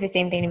I believe the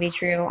same thing to be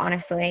true,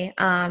 honestly.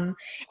 And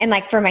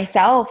like for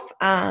myself,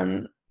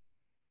 I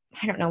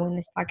don't know when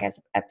this podcast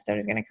episode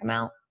is going to come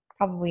out,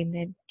 probably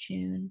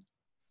mid-June.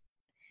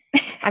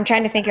 I'm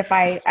trying to think if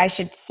I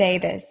should say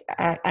this.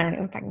 I don't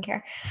know if I can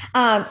care.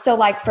 So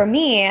like for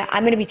me,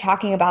 I'm going to be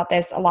talking about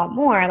this a lot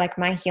more, like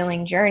my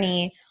healing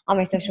journey on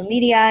my social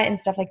media and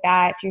stuff like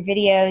that through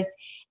videos.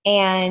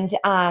 And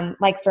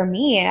like for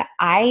me,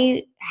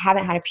 I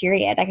haven't had a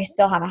period. Like I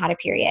still haven't had a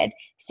period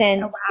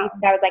since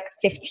I was like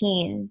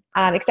 15,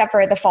 except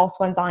for the false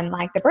ones on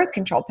like the birth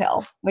control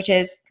pill, which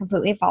is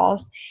completely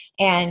false.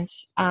 And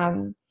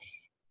I'm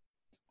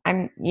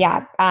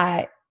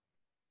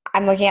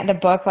looking at the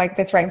book like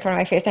that's right in front of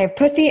my face. I have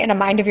Pussy and A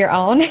Mind of Your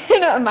Own.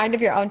 A Mind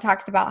of Your Own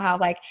talks about how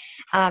like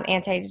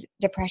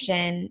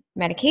antidepressant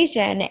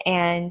medication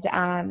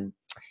and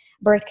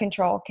birth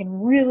control can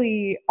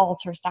really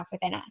alter stuff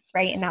within us,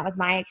 right? And that was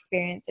my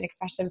experience, and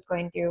especially with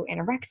going through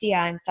anorexia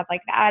and stuff like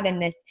that.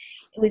 And it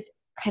was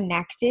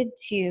connected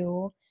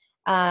to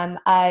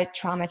a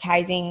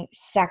traumatizing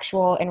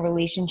sexual and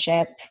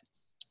relationship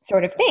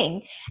sort of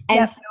thing.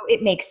 And so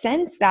it makes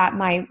sense that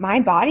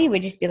my body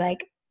would just be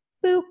like,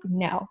 boop,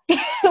 no.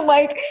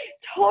 Like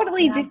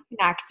totally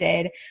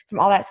disconnected from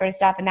all that sort of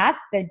stuff. And that's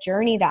the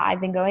journey that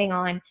I've been going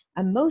on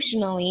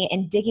emotionally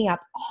and digging up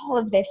all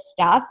of this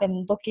stuff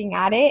and looking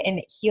at it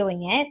and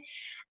healing it.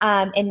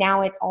 And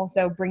now it's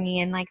also bringing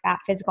in like that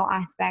physical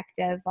aspect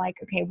of like,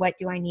 okay, what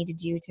do I need to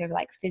do to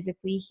like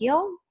physically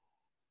heal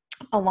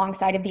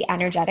alongside of the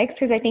energetics?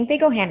 Because I think they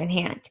go hand in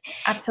hand.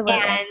 Absolutely.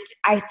 And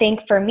I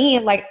think for me,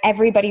 like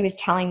everybody was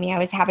telling me, I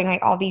was having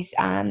like all these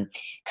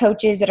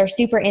coaches that are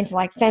super into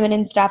like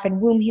feminine stuff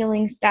and womb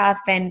healing stuff.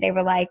 And they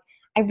were like,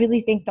 I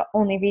really think the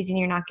only reason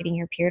you're not getting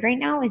your period right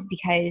now is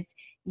because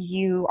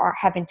you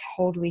have been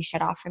totally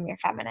shut off from your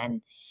feminine.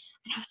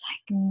 And I was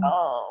like,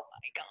 oh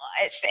my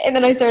gosh. And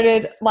then I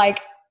started like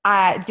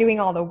doing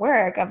all the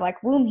work of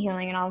like womb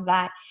healing and all of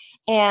that.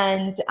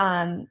 And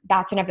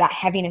that's when that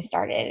heaviness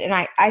started. And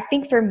I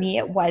think for me,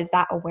 it was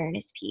that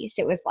awareness piece.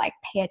 It was like,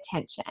 pay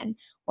attention,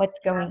 what's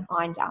going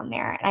on down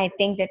there. And I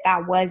think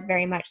that was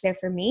very much so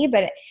for me,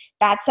 but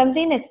that's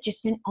something that's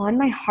just been on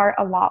my heart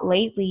a lot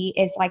lately,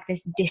 is like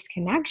this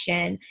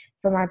disconnection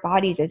from our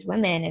bodies as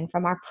women and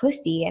from our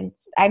pussy. And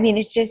I mean,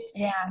 it's just,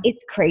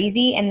 it's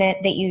crazy. And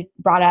that you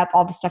brought up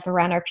all the stuff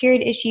around our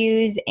period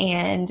issues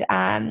and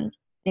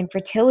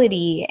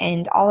infertility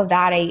and all of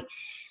that.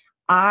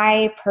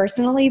 I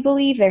personally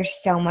believe there's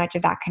so much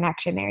of that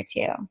connection there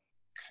too.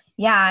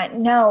 Yeah,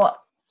 no.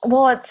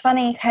 Well, it's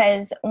funny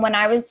because when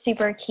I was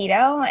super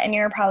keto, and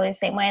you're probably the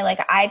same way, like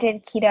I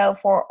did keto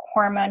for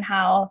hormone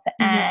health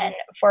and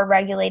for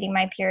regulating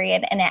my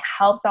period, and it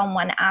helped on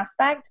one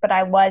aspect, but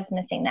I was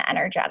missing the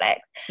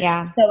energetics.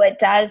 Yeah. So it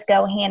does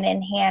go hand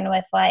in hand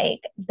with like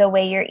the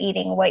way you're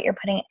eating, what you're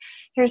putting.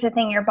 Here's the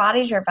thing, your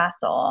body's your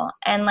vessel.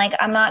 And like,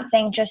 I'm not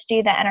saying just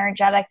do the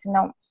energetics and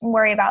don't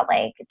worry about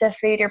like the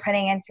food you're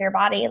putting into your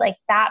body. Like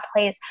that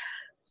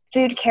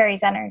food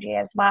carries energy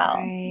as well.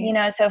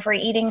 Right. So if we're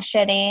eating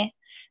shitty,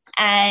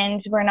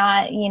 and we're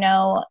not,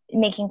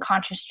 making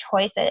conscious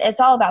choices. It's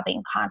all about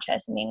being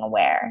conscious and being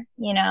aware,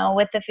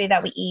 with the food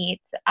that we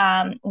eat,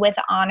 with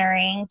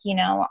honoring,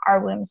 our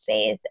womb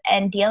space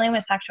and dealing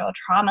with sexual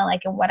trauma,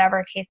 like in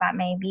whatever case that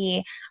may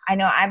be. I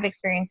know I've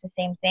experienced the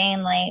same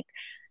thing. Like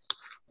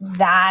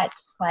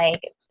that's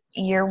like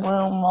your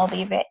womb will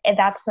be,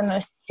 that's the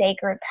most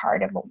sacred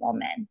part of a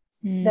woman,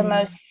 the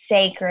most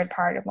sacred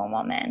part of a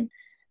woman.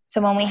 So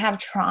when we have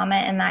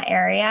trauma in that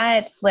area,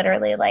 it's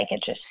literally like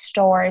it just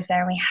stores there,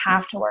 and we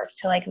have to work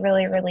to like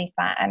really release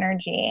that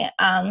energy.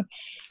 And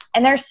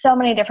there's so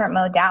many different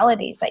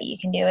modalities that you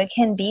can do. It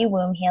can be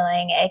womb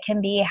healing. It can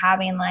be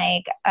having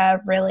like a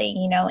really,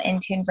 in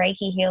tune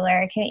Reiki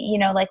healer. It can,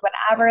 like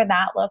whatever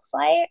that looks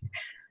like,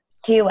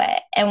 do it.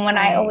 And when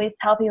I always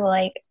tell people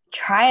like,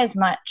 try as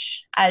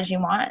much as you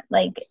want,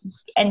 like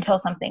until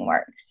something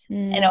works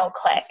and it'll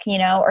click,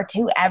 or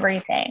do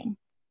everything.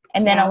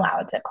 And then allow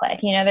it to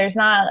click. There's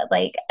not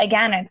like,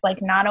 again, it's like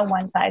not a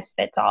one size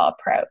fits all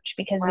approach,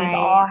 because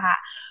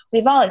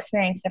we've all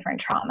experienced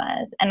different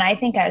traumas. And I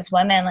think as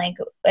women, like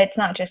it's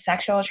not just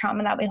sexual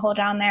trauma that we hold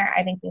down there.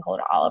 I think we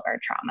hold all of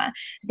our trauma.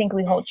 I think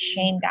we hold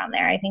shame down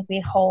there. I think we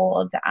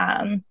hold,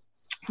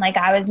 like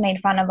I was made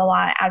fun of a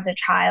lot as a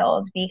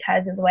child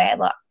because of the way I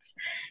looked.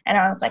 And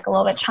I was like a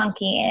little bit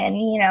chunky and,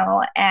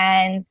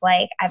 and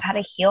like I've had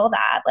to heal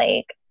that.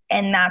 Like,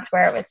 and that's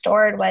where it was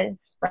stored, was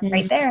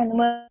right there in the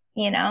womb.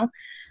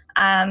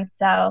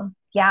 So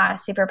yeah,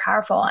 super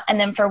powerful. And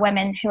then for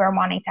women who are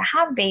wanting to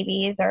have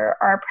babies or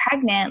are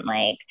pregnant,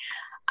 like,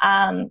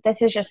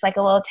 this is just like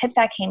a little tip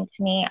that came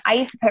to me. I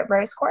used to put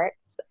rose quartz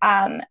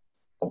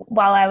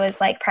while I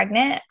was like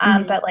pregnant,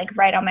 but like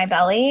right on my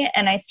belly.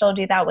 And I still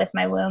do that with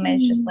my womb.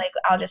 It's just like,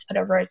 I'll just put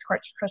a rose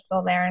quartz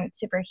crystal there, and it's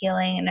super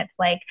healing. And it's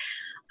like,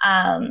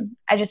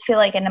 I just feel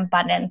like an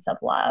abundance of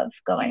love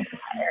going to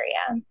that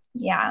area.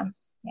 Yeah.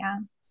 Yeah.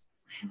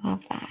 I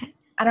love that.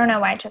 I don't know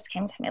why it just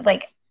came to me.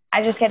 Like,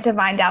 I just get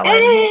divine downloads.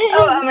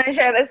 Oh, I'm going to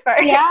share this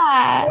part.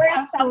 Yeah, with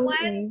absolutely.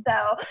 someone.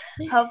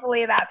 So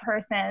hopefully that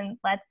person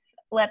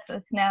lets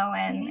us know,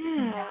 and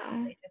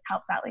it just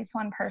helps at least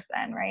one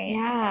person, right?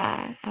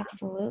 Yeah,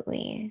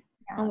 absolutely.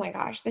 Yeah. Oh my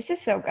gosh, this is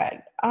so good.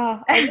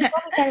 I just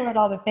want to talk about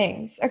all the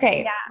things.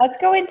 Okay, let's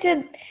go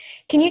into,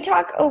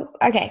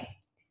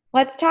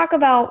 let's talk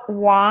about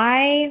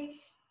why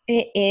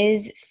it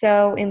is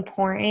so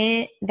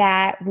important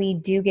that we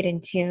do get in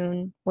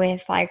tune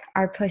with like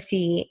our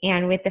pussy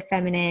and with the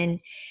feminine.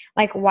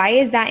 Like, why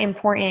is that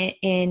important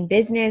in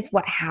business?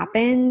 What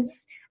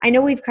happens? I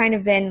know we've kind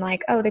of been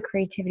like, oh, the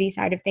creativity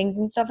side of things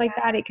and stuff like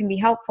that, it can be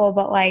helpful,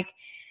 but like,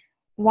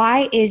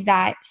 why is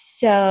that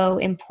so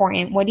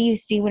important? What do you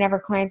see whenever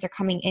clients are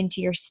coming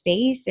into your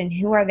space, and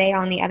who are they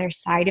on the other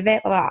side of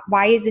it?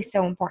 Why is this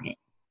so important?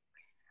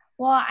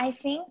 Well, I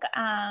think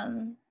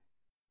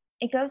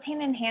it goes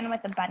hand in hand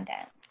with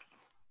abundance.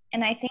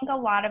 And I think a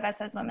lot of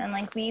us as women,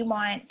 like, we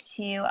want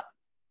to,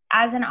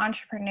 as an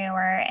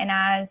entrepreneur and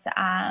as,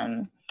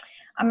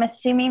 I'm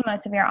assuming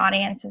most of your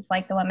audience is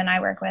like the women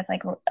I work with,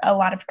 like a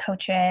lot of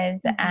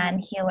coaches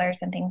and healers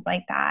and things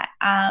like that.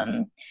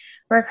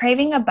 We're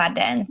craving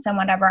abundance in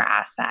whatever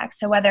aspect.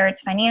 So whether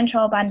it's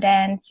financial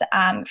abundance,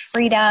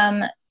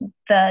 freedom,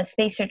 the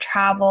space to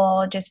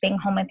travel, just being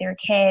home with your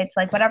kids,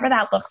 like whatever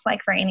that looks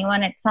like for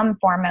anyone, it's some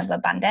form of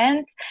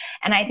abundance.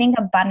 And I think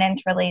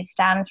abundance really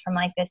stems from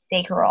like this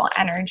sacral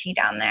energy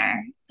down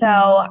there. So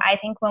I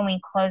think when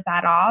we close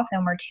that off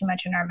and we're too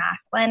much in our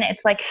masculine,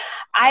 it's like,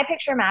 I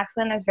picture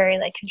masculine as very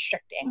like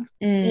constricting,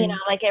 you know,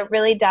 like it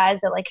really does.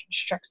 It like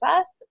constricts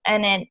us,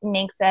 and it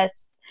makes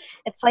us,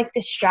 it's like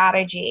the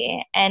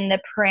strategy and the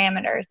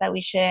parameters that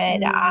we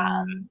should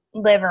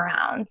live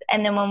around.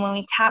 And then when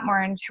we tap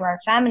more into our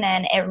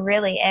feminine, it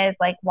really is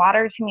like,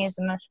 water to me is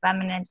the most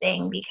feminine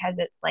thing because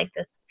it's like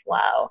this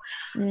flow.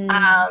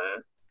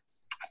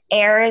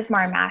 Air is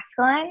more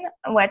masculine,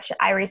 which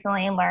I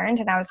recently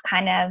learned, and I was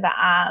kind of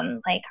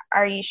like,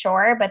 are you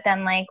sure? But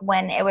then like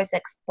when it was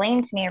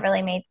explained to me, it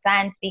really made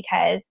sense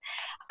because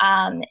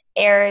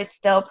air is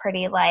still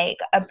pretty like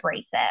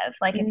abrasive.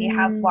 Like if you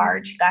have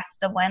large gusts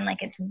of wind,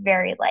 like it's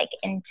very like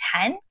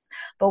intense,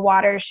 but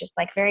water is just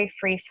like very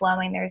free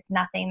flowing. There's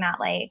nothing that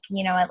like,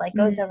 you know, it like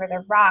goes over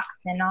the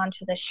rocks and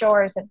onto the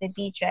shores of the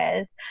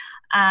beaches.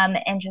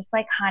 And just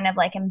like kind of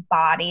like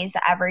embodies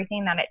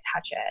everything that it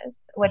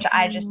touches, which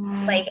I just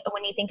like,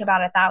 when you think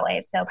about it that way,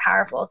 it's so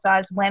powerful. So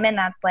as women,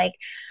 that's like,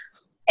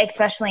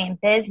 especially in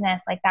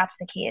business, like that's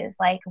the key, is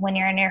like when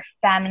you're in your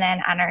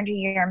feminine energy,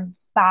 you're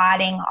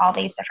embodying all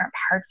these different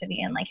parts of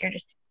you, and like you're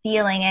just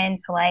feeling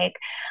into like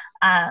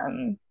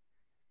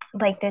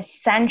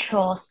this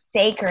central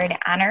sacred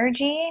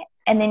energy,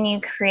 and then you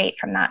create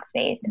from that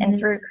space. And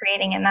through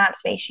creating in that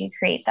space, you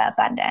create the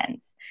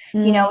abundance,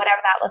 you know,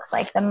 whatever that looks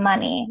like, the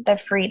money, the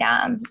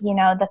freedom, you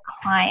know, the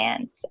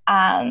clients.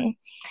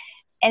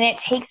 And it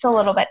takes a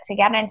little bit to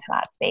get into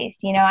that space.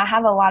 You know, I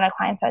have a lot of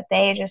clients that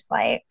they just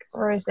like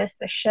resist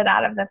the shit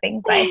out of the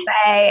things I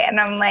say. And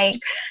I'm like,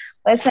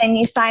 listen,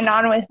 you signed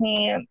on with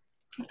me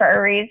for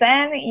a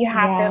reason. You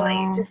have to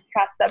like just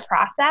trust the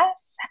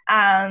process,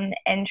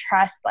 and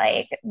trust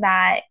like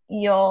that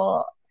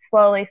you'll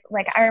slowly,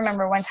 like I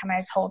remember one time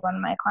I told one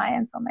of my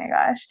clients, oh my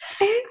gosh,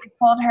 I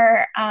told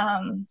her,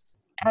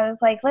 I was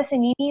like,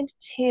 listen, you need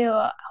to,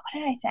 what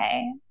did I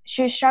say?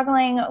 She was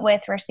struggling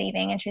with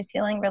receiving, and she was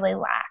feeling really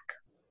lack.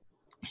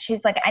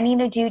 She's like, I need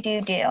to do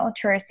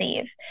to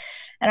receive.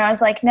 And I was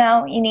like,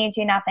 no, you need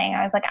to do nothing.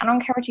 I was like, I don't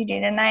care what you do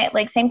tonight.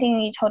 Like same thing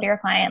you told your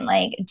client,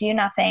 like do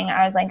nothing.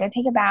 I was like, go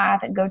take a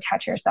bath, go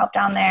touch yourself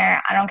down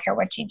there. I don't care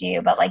what you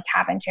do, but like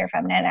tap into your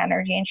feminine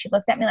energy. And she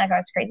looked at me like I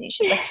was crazy.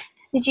 She's like,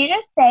 did you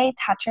just say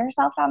touch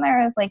yourself down there?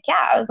 I was like,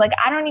 yeah. I was like,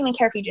 I don't even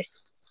care if you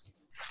just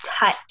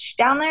touch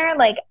down there,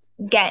 like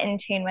get in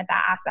tune with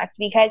that aspect,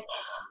 because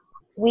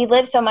we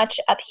live so much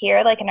up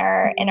here, like in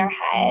our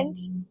head,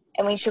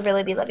 and we should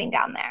really be living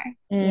down there,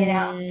 you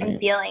know, and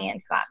feeling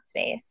into that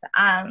space.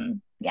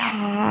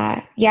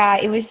 Yeah,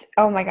 it was,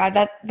 oh my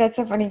God, that's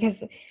so funny,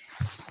 because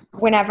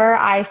whenever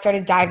I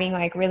started diving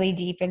like really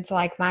deep into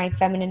like my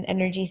feminine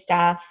energy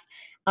stuff,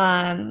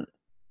 and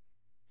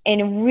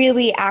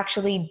really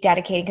actually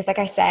dedicating, because like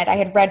I said, I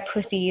had read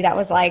Pussy, that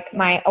was like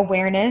my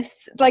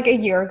awareness like a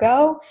year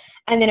ago,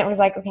 and then it was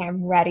like, okay,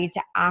 I'm ready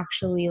to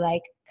actually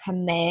like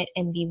commit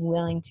and be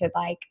willing to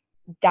like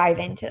dive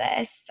into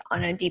this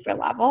on a deeper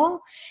level,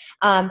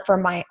 for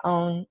my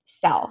own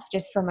self,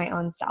 just for my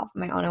own self,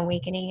 my own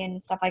awakening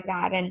and stuff like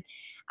that.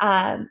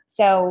 And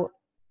so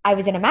I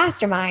was in a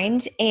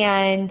mastermind,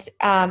 and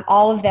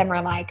all of them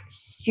are like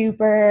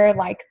super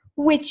like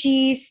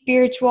witchy,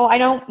 spiritual. I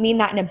don't mean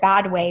that in a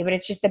bad way, but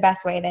it's just the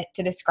best way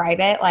to describe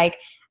it. Like,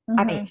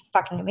 I think it's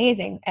fucking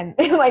amazing. And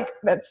like,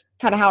 that's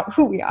kind of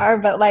who we are,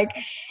 but like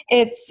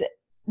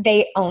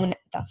they own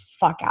the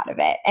fuck out of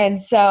it.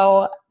 And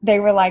so they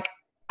were like,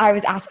 I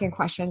was asking a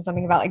question,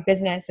 something about like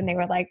business, and they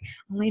were like,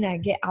 Elena,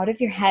 get out of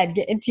your head,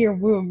 get into your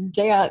womb,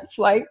 dance,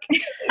 like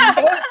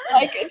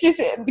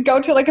just go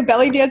to like a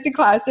belly dancing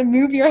class and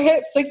move your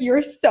hips. Like,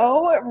 you're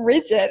so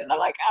rigid. And I'm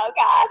like, oh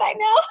God, I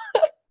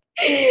know.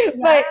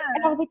 But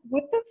and I was like,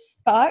 what the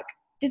fuck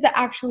does that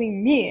actually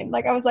mean?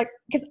 Like, I was like,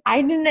 because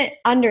I didn't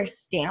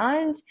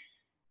understand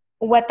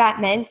what that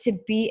meant to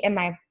be in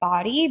my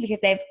body, because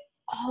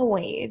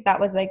that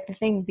was like the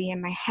thing, be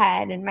in my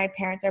head. And my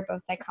parents are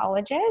both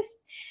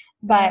psychologists,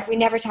 but we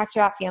never talked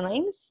about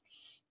feelings.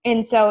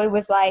 And so it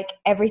was like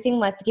everything,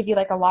 let's give you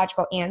like a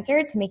logical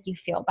answer to make you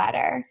feel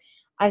better.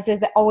 So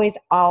it's always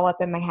all up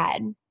in my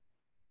head.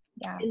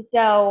 Yeah. And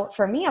so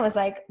for me, I was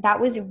like, that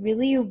was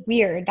really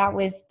weird. That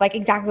was like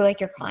exactly like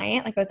your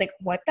client. Like, I was like,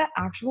 what the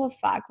actual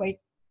fuck? Like,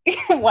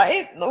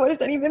 what does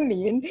that even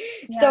mean?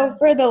 Yeah. So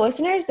for the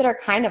listeners that are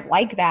kind of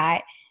like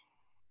that,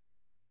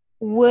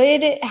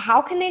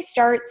 how can they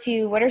start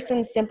to, what are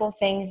some simple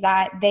things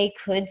that they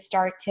could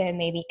start to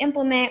maybe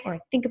implement or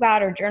think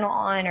about or journal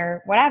on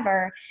or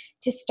whatever,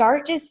 to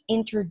start just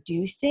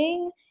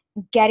introducing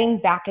getting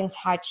back in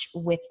touch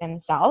with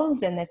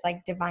themselves and this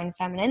like divine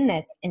feminine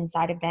that's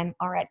inside of them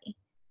already?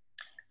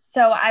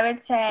 So I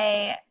would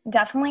say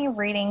definitely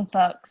reading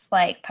books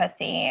like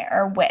Pussy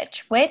or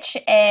Witch. Witch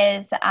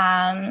is,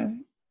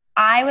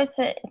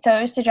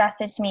 it was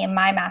suggested to me in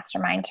my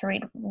mastermind to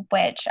read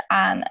Witch.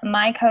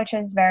 My coach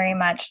is very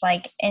much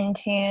like in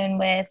tune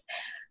with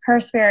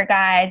her spirit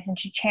guides, and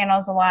she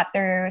channels a lot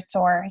through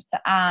Source.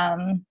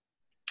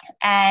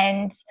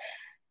 And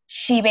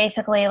she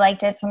basically like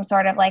did some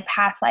sort of like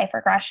past life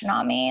regression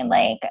on me,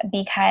 like,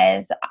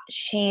 because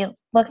she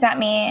looked at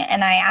me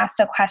and I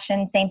asked a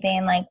question, same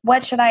thing, like,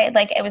 what should I,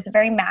 like, it was a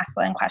very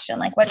masculine question,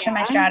 like, what should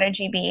my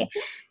strategy be?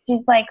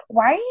 She's like,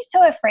 why are you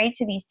so afraid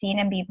to be seen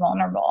and be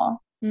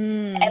vulnerable?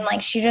 And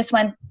like, she just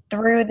went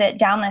through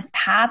down this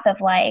path of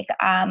like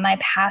my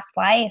past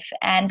life,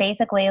 and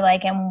basically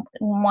like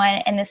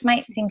and this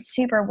might seem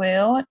super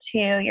woo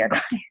to your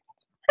clients,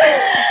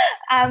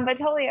 but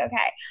totally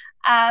okay.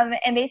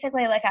 And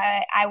basically like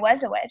I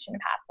was a witch in a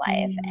past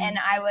life, and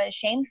I was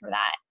shamed for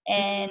that.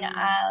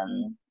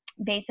 And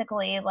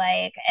basically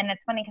like, and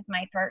it's funny because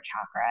my throat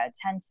chakra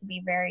tends to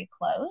be very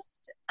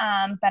closed,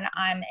 but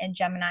I'm in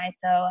Gemini,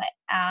 so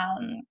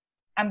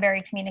I'm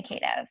very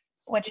communicative,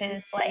 which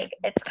is like,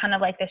 it's kind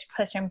of like this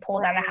push and pull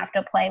that I have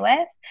to play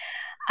with.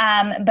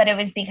 But it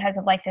was because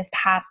of like this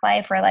past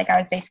life where like I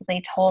was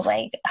basically told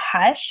like,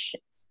 hush,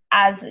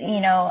 as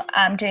you know,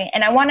 doing,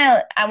 and I want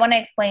to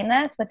explain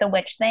this with the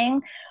witch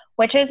thing.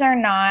 Witches are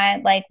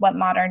not like what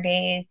modern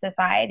day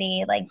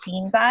society like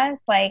deems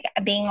us. Like,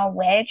 being a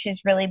witch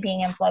is really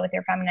being in flow with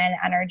your feminine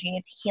energy.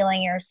 It's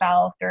healing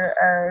yourself through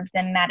herbs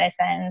and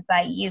medicines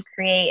that you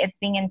create. It's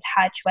being in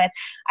touch with,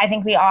 I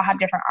think we all have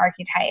different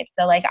archetypes.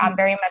 So like, I'm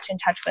very much in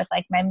touch with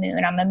like my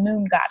moon. I'm a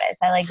moon goddess.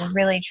 I like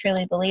really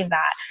truly believe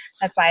that.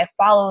 That's why I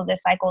follow the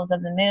cycles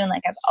of the moon.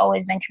 Like, I've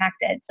always been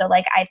connected. So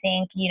like, I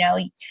think, you know,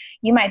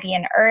 you might be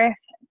an earth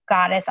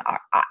goddess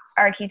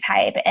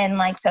archetype, and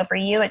like, so for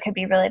you it could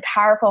be really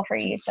powerful for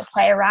you to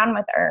play around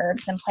with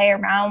herbs and play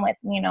around with,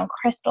 you know,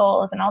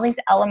 crystals and all these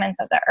elements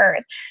of the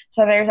earth.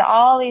 So there's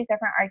all these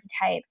different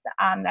archetypes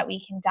that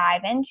we can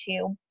dive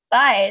into,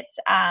 but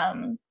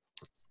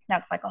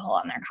that's like a whole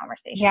other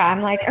conversation. Yeah,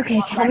 I'm like, okay,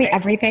 tell me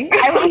everything.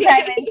 I won't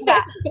dive into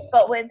that.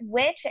 But with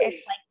witch,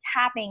 it's like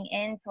tapping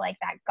into like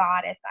that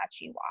goddess that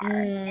you are,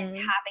 and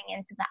tapping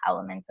into the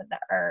elements of the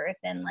earth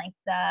and like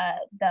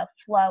the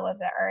flow of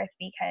the earth,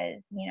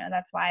 because, you know,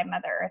 that's why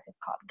Mother Earth is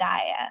called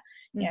Gaia.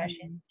 You know,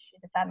 she's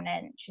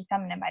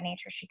feminine by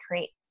nature. She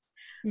creates.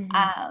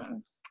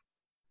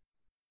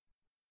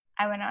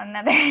 I went on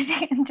another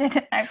tangent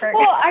and I forgot.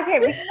 Well, okay,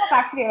 we can go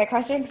back to the other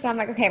question, because I'm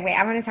like, okay, wait,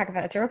 I want to talk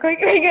about this real quick,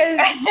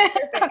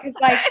 because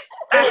like,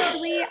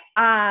 actually,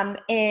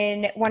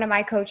 in one of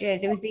my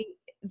coaches, it was the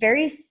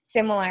very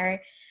similar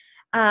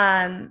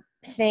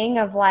thing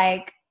of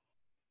like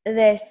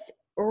this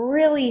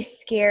really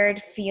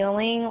scared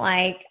feeling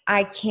like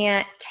I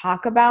can't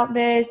talk about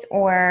this,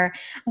 or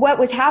what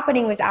was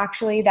happening was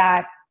actually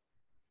that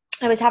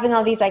I was having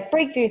all these like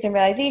breakthroughs and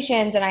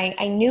realizations, and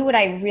I knew what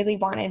I really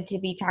wanted to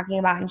be talking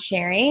about and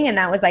sharing. And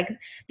that was like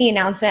the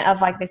announcement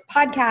of like this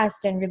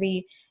podcast and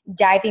really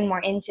diving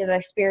more into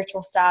the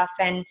spiritual stuff,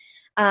 and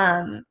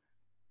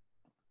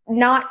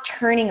not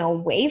turning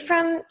away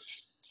from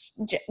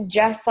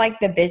just like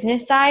the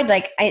business side.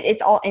 Like,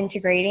 it's all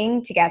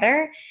integrating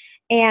together.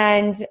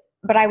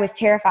 But I was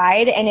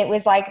terrified. And it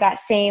was like that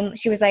same,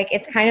 she was like,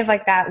 it's kind of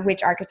like that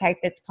witch archetype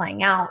that's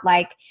playing out.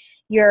 Like,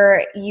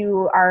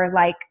 you are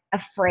like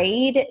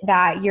afraid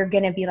that you're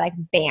going to be like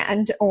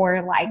banned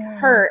or like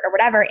hurt or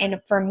whatever.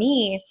 And for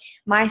me,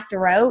 my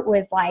throat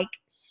was like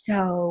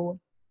so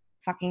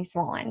fucking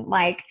swollen.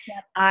 Like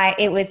Yep.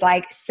 it was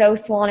like so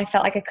swollen. I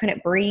felt like I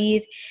couldn't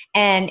breathe.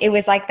 And it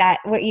was like that,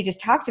 what you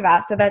just talked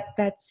about. So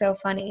that's so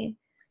funny.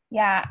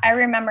 Yeah, I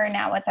remember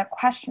now what the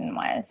question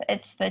was.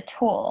 It's the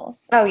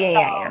tools. Oh yeah,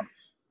 yeah, yeah.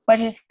 What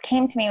just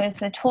came to me was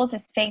the tools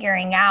is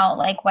figuring out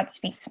like what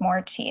speaks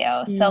more to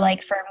you. So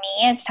like for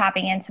me, it's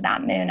tapping into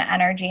that moon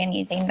energy and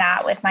using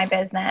that with my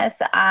business.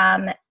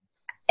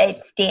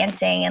 It's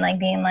dancing and like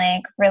being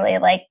like really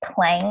like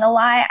playing a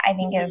lot, I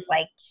think is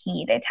like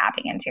key to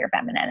tapping into your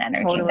feminine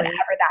energy, Totally. whatever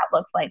that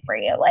looks like for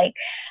you. Like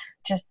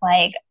just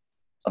like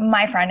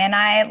my friend and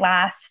I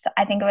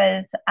I think it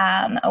was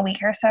a week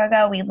or so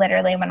ago, we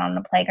literally went on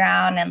the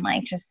playground and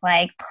like just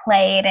like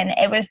played, and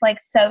it was like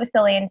so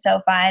silly and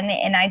so fun.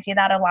 And I do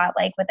that a lot,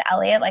 like with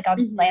Elliot. Like I'll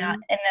just lay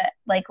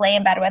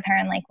in bed with her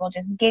and like we'll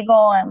just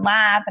giggle and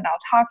laugh, and I'll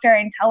talk to her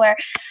and tell her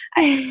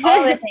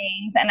all the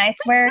things. And I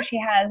swear she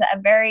has a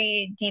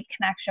very deep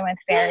connection with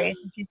fairies.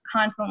 She's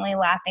constantly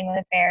laughing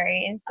with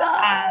fairies.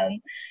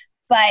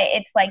 But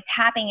it's like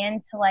tapping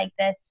into like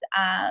this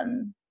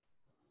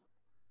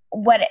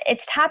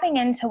it's tapping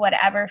into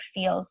whatever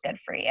feels good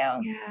for you.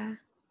 Yeah.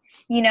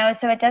 You know,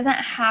 so it doesn't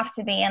have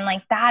to be, and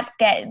like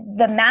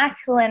the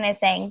masculine is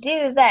saying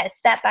do this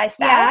step by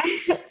step.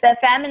 Yeah. The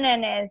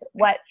feminine is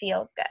what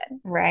feels good.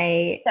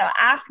 Right. So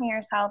asking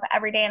yourself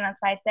every day, and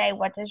that's why I say,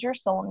 what does your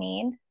soul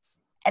need?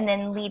 And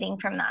then leading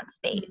from that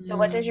space. So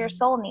what does your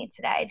soul need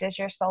today? Does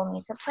your soul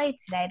need to play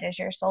today? Does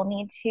your soul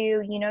need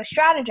to,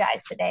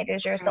 strategize today?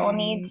 Does your soul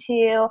need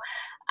to,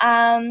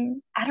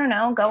 I don't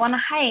know, go on a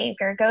hike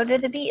or go to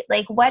the beach?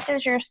 Like, what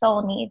does your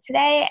soul need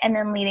today? And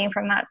then leading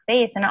from that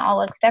space, and it all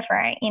looks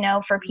different,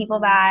 for people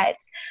that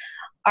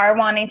are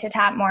wanting to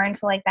tap more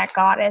into like that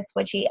goddess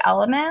witchy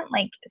element,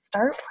 like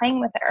start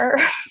playing with the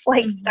earth,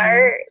 like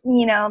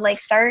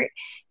start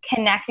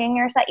connecting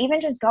yourself,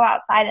 even just go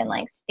outside and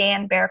like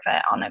stand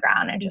barefoot on the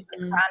ground and just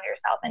like, ground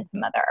yourself into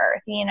Mother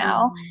Earth,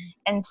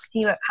 and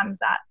see what comes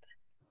up,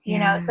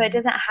 so it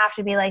doesn't have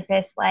to be like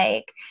this,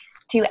 like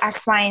do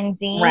X, Y, and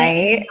Z,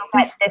 right?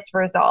 Get this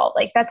result.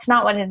 Like that's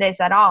not what it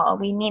is at all.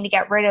 We need to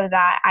get rid of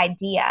that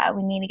idea.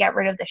 We need to get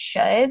rid of the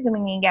shoulds, and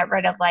we need to get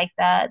rid of like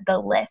the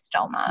list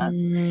almost,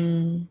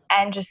 and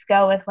just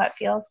go with what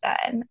feels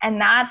good. And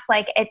that's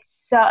like,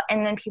 it's so,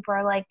 and then people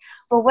are like,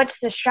 well, what's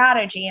the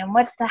strategy and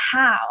what's the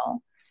how?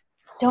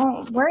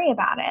 Don't worry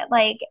about it.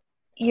 Like,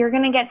 you're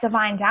going to get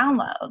divine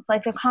downloads.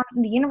 Like the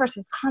universe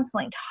is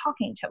constantly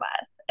talking to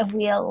us if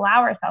we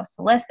allow ourselves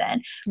to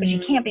listen, but you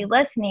can't be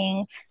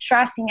listening,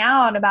 stressing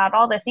out about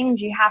all the things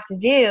you have to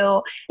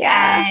do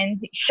and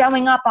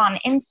showing up on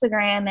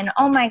Instagram and,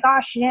 oh my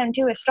gosh, you didn't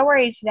do a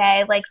story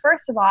today. Like,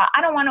 first of all,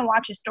 I don't want to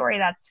watch a story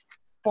that's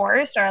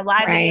forced or a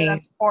live video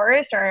that's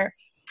forced or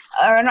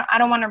I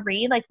don't want to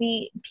read. Like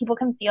people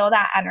can feel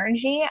that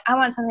energy. I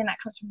want something that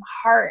comes from the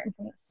heart and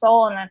from the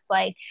soul. And that's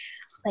like,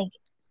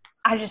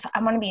 I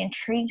want to be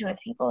intrigued with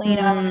people,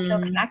 I want to feel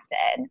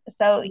connected.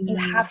 So you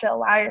have to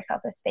allow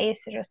yourself the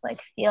space to just like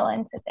feel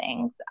into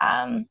things.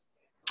 And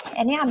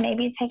yeah,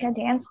 maybe take a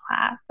dance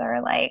class,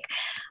 or like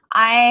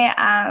I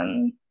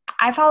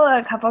follow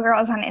a couple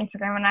girls on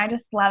Instagram and I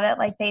just love it.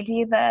 Like they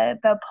do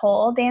the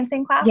pole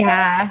dancing class.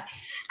 Yeah.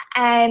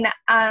 And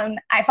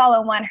I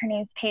follow one, her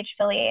name's Paige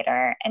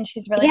Filiator, and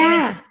she's really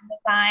into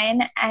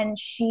design, and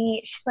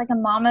she's like a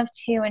mom of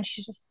two, and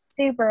she's just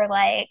super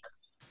like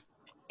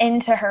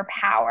into her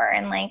power,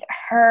 and like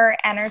her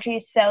energy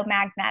is so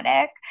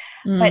magnetic,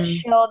 but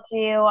she'll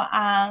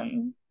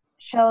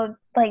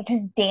like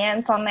just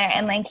dance on there,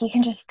 and like you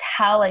can just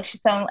tell like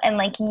she's so, and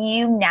like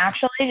you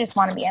naturally just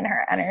want to be in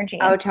her energy.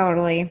 Oh,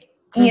 totally.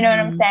 You know what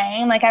I'm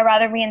saying? Like I'd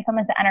rather be in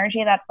someone's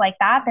energy that's like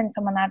that than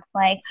someone that's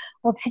like,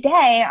 well,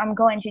 today I'm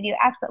going to do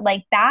X,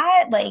 like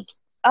that, like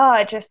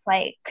it just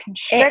like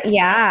constricts.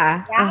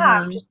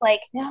 I'm just like,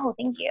 no,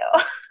 thank you.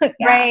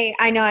 Right.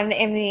 I know I'm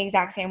the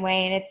exact same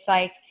way, and it's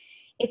like,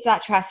 it's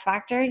that trust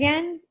factor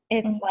again.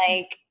 It's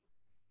like,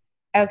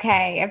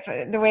 okay,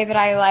 if the way that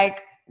I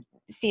like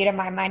see it in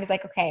my mind is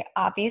like, okay,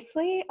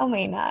 obviously,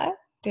 Elena,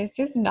 this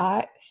is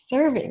not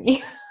serving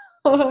you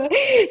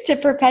to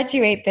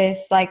perpetuate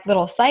this like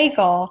little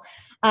cycle.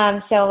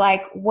 So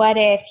like, what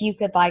if you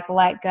could like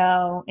let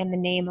go in the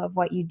name of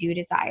what you do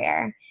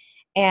desire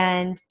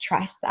and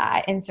trust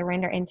that and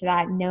surrender into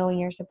that, knowing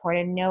you're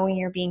supported, knowing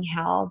you're being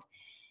held,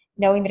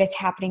 knowing that it's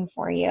happening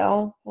for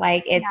you.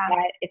 Like it's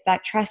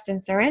that trust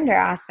and surrender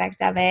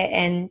aspect of it.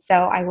 And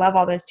so I love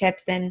all those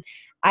tips. And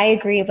I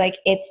agree. Like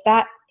it's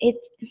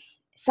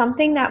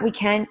something that we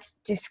can't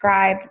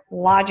describe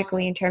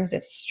logically in terms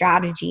of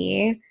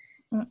strategy.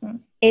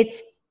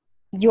 It's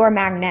your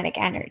magnetic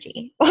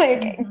energy.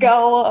 Like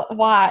go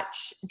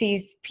watch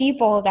these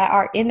people that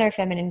are in their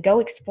feminine, go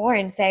explore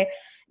and say,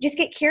 just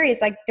get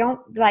curious. Like, don't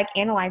like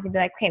analyze and be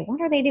like, okay,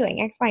 what are they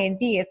doing? X, Y, and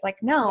Z. It's like,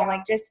 no,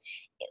 like just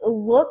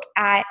look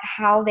at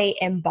how they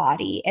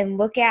embody and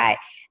look at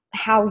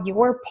how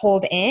you're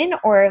pulled in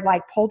or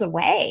like pulled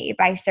away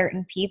by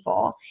certain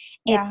people.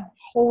 It's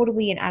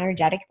totally an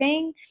energetic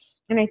thing.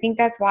 And I think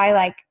that's why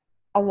like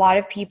a lot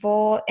of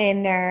people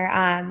in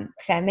their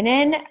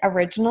feminine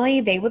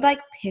originally, they would like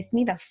piss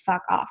me the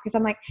fuck off because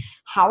I'm like,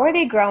 how are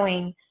they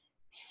growing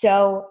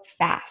so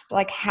fast?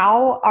 Like,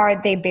 how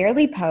are they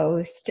barely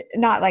post?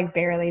 Not like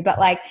barely, but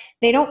like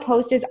they don't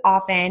post as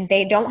often.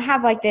 They don't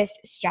have like this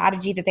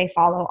strategy that they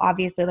follow,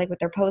 obviously, like with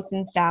their posts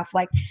and stuff.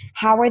 Like,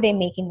 how are they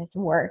making this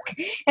work?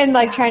 And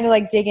like trying to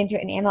like dig into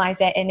it and analyze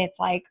it. And it's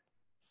like,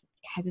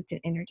 because it's an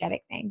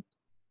energetic thing.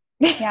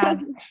 Yeah,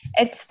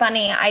 it's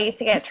funny. I used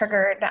to get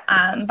triggered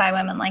by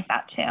women like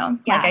that too.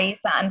 Yeah. Like I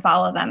used to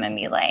unfollow them and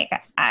be like,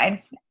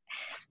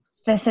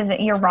 this isn't,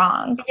 you're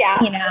wrong.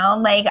 Yeah. You know,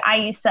 like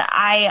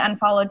I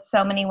unfollowed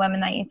so many women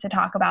that used to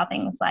talk about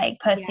things like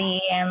pussy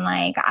and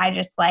like, I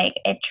just like,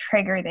 it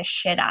triggered the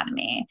shit out of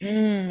me.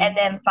 And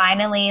then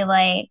finally,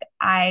 like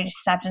I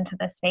stepped into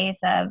the space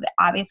of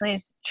obviously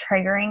it's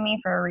triggering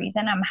me for a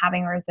reason. I'm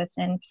having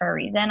resistance for a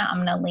reason.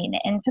 I'm going to lean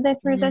into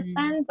this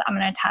resistance. I'm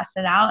going to test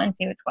it out and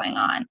see what's going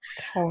on.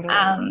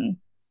 Totally.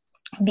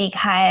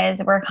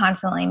 Because we're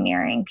constantly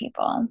mirroring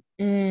people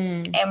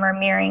and we're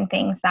mirroring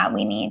things that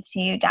we need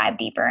to dive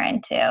deeper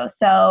into.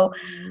 So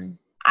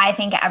I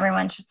think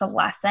everyone's just a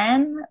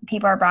lesson.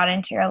 People are brought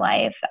into your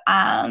life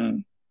for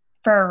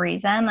a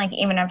reason, like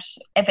even if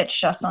it's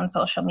just on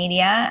social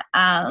media.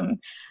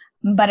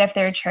 But if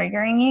they're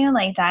triggering you,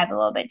 like dive a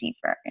little bit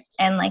deeper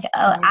and like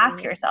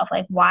ask yourself,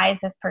 like, why is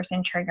this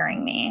person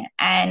triggering me?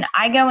 And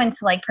I go into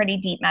like pretty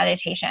deep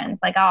meditations.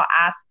 Like I'll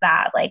ask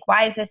that, like,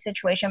 why is this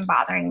situation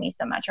bothering me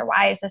so much? Or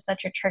why is this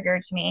such a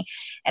trigger to me?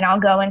 And I'll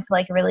go into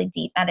like a really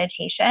deep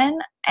meditation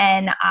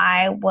and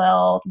I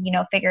will, you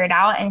know, figure it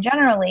out. And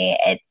generally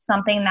it's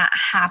something that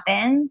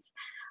happens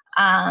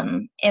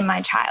in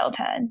my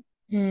childhood.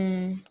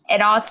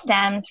 It all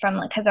stems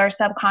from, because our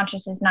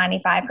subconscious is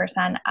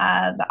 95%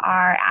 of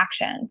our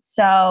actions.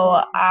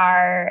 So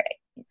our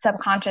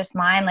subconscious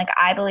mind, like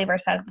I believe our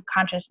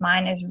subconscious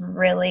mind is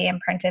really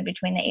imprinted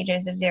between the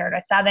ages of 0 to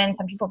 7.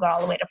 Some people go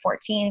all the way to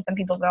 14. Some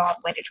people go all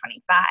the way to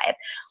 25. If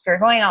you're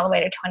going all the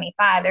way to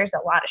 25, there's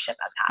a lot of shit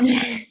that's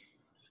happening.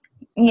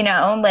 You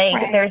know,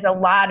 like there's a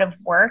lot of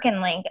work,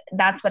 and like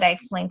that's what I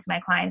explain to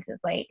my clients is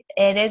like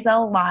it is a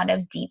lot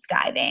of deep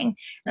diving,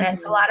 and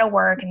it's a lot of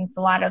work, and it's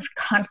a lot of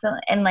constant.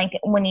 And like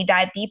when you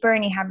dive deeper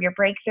and you have your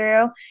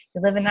breakthrough,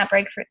 you live in that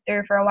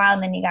breakthrough for a while,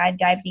 and then you gotta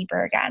dive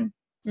deeper again.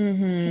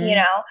 You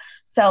know,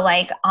 so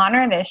like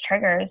honor those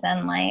triggers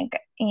and like,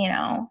 you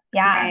know,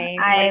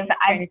 I've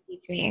to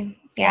teach me.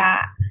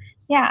 Yeah.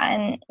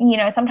 And, you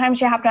know, sometimes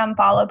you have to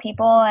unfollow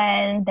people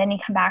and then you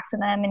come back to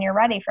them and you're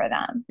ready for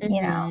them.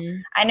 You know,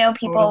 I know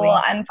people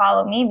will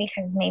unfollow me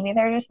because maybe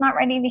they're just not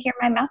ready to hear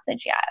my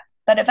message yet,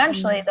 but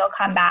eventually they'll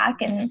come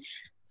back, and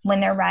when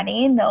they're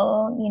ready,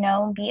 they'll, you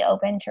know, be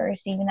open to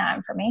receiving that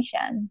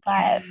information.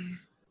 But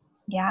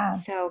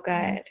so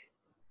good.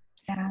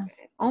 So good.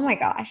 Oh my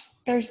gosh.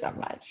 There's so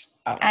much.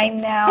 Oh. I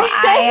know.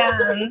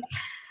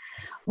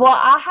 Well,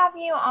 I'll have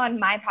you on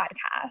my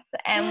podcast,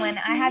 and when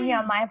I have you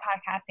on my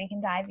podcast, we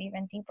can dive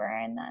even deeper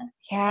in this.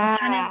 Yeah. And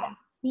kind of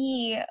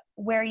see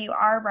where you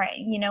are right,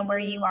 you know, where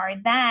you are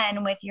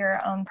then with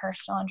your own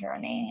personal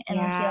journey and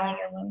healing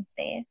your womb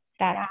space.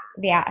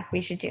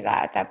 We should do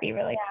that. That'd be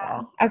really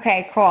cool.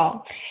 Okay,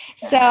 cool.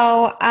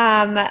 So,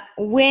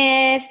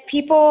 with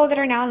people that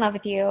are now in love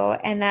with you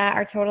and that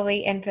are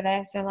totally in for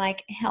this and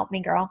like, help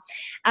me, girl.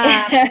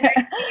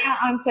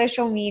 On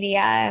social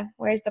media,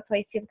 where's the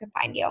place people can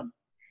find you?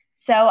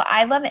 So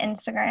I love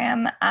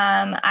Instagram.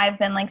 I've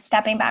been like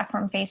stepping back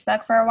from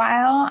Facebook for a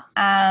while.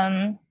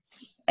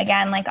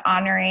 Again, like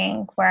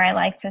honoring where I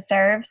like to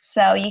serve.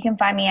 So you can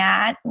find me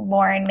at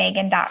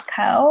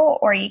laurenmegan.co,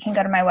 or you can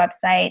go to my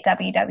website,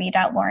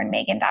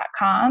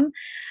 www.laurenmegan.com.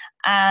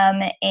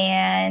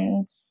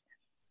 And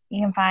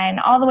you can find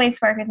all the ways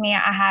to work with me.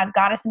 I have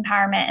Goddess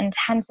Empowerment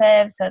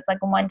Intensive. So it's like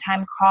a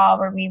one-time call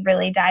where we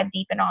really dive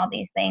deep in all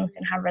these things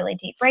and have really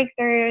deep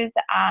breakthroughs.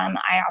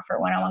 I offer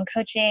one-on-one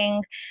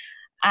coaching.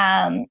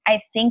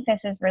 I think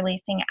this is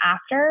releasing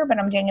after, but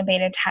I'm doing a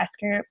beta test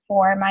group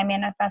for my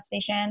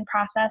manifestation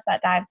process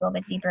that dives a little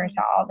bit deeper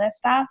into all this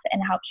stuff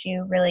and helps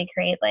you really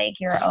create like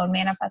your own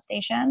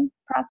manifestation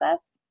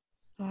process.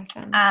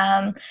 Awesome.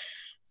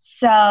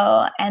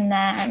 And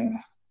then,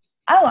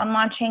 I'm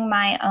launching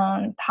my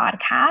own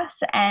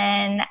podcast,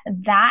 and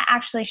that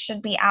actually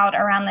should be out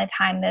around the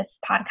time this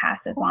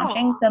podcast is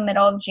launching. So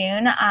middle of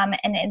June. And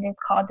it is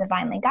called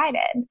Divinely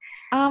Guided.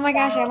 Oh my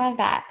gosh. I love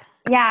that.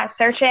 Yeah,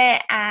 search it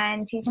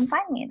and you can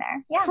find me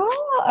there. Yeah. Cool.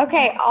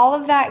 Okay. All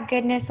of that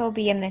goodness will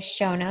be in the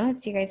show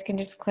notes. You guys can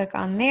just click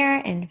on there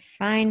and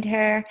find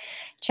her,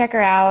 check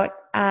her out.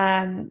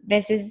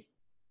 This is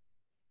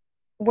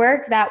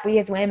work that we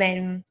as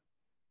women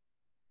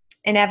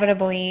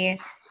inevitably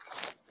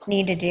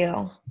need to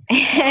do.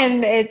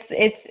 And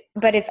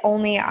but it's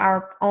only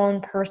our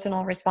own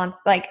personal response.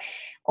 Like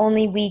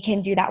only we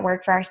can do that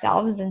work for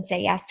ourselves and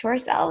say yes to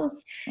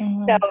ourselves.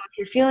 So if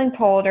you're feeling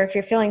pulled or if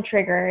you're feeling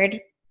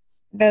triggered,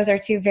 those are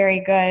two very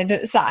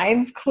good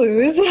signs,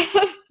 clues.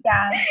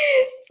 Yeah,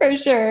 for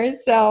sure.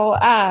 So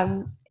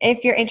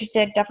if you're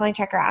interested, definitely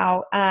check her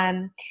out.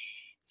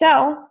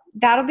 So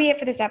that'll be it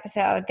for this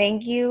episode.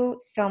 Thank you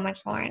so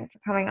much, Lauren, for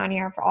coming on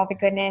here, for all the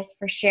goodness,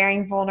 for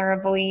sharing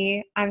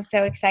vulnerably. I'm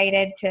so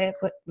excited to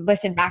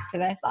listen back to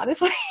this,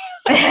 honestly.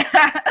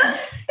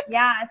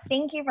 Yeah,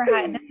 thank you for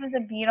having. This was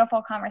a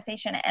beautiful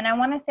conversation, and I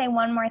want to say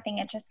one more thing.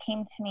 It just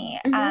came to me.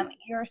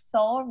 Your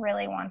soul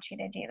really wants you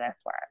to do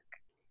this work.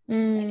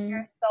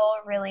 Your soul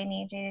really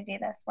needs you to do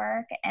this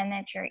work, and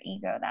it's your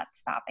ego that's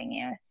stopping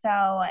you.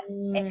 So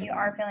if you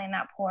are feeling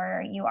that pull,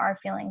 you are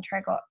feeling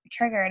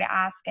triggered,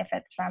 ask if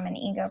it's from an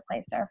ego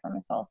place or from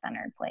a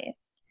soul-centered place.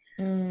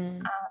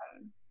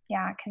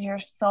 Yeah, because your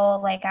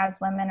soul, like as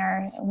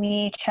women,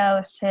 we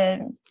chose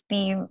to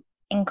be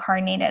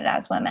incarnated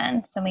as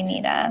women, so we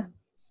need to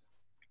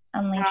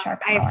unleash our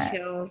power. I have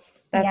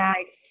chills. That's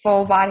like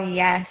full body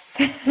yes.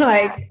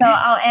 Like, so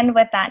I'll end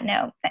with that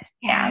note.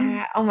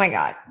 Yeah. Oh my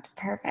God.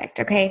 Perfect.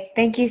 Okay.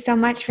 Thank you so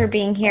much for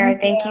being here.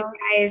 Thank you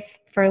guys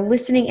for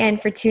listening in,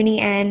 for tuning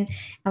in, and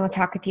we'll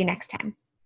talk with you next time.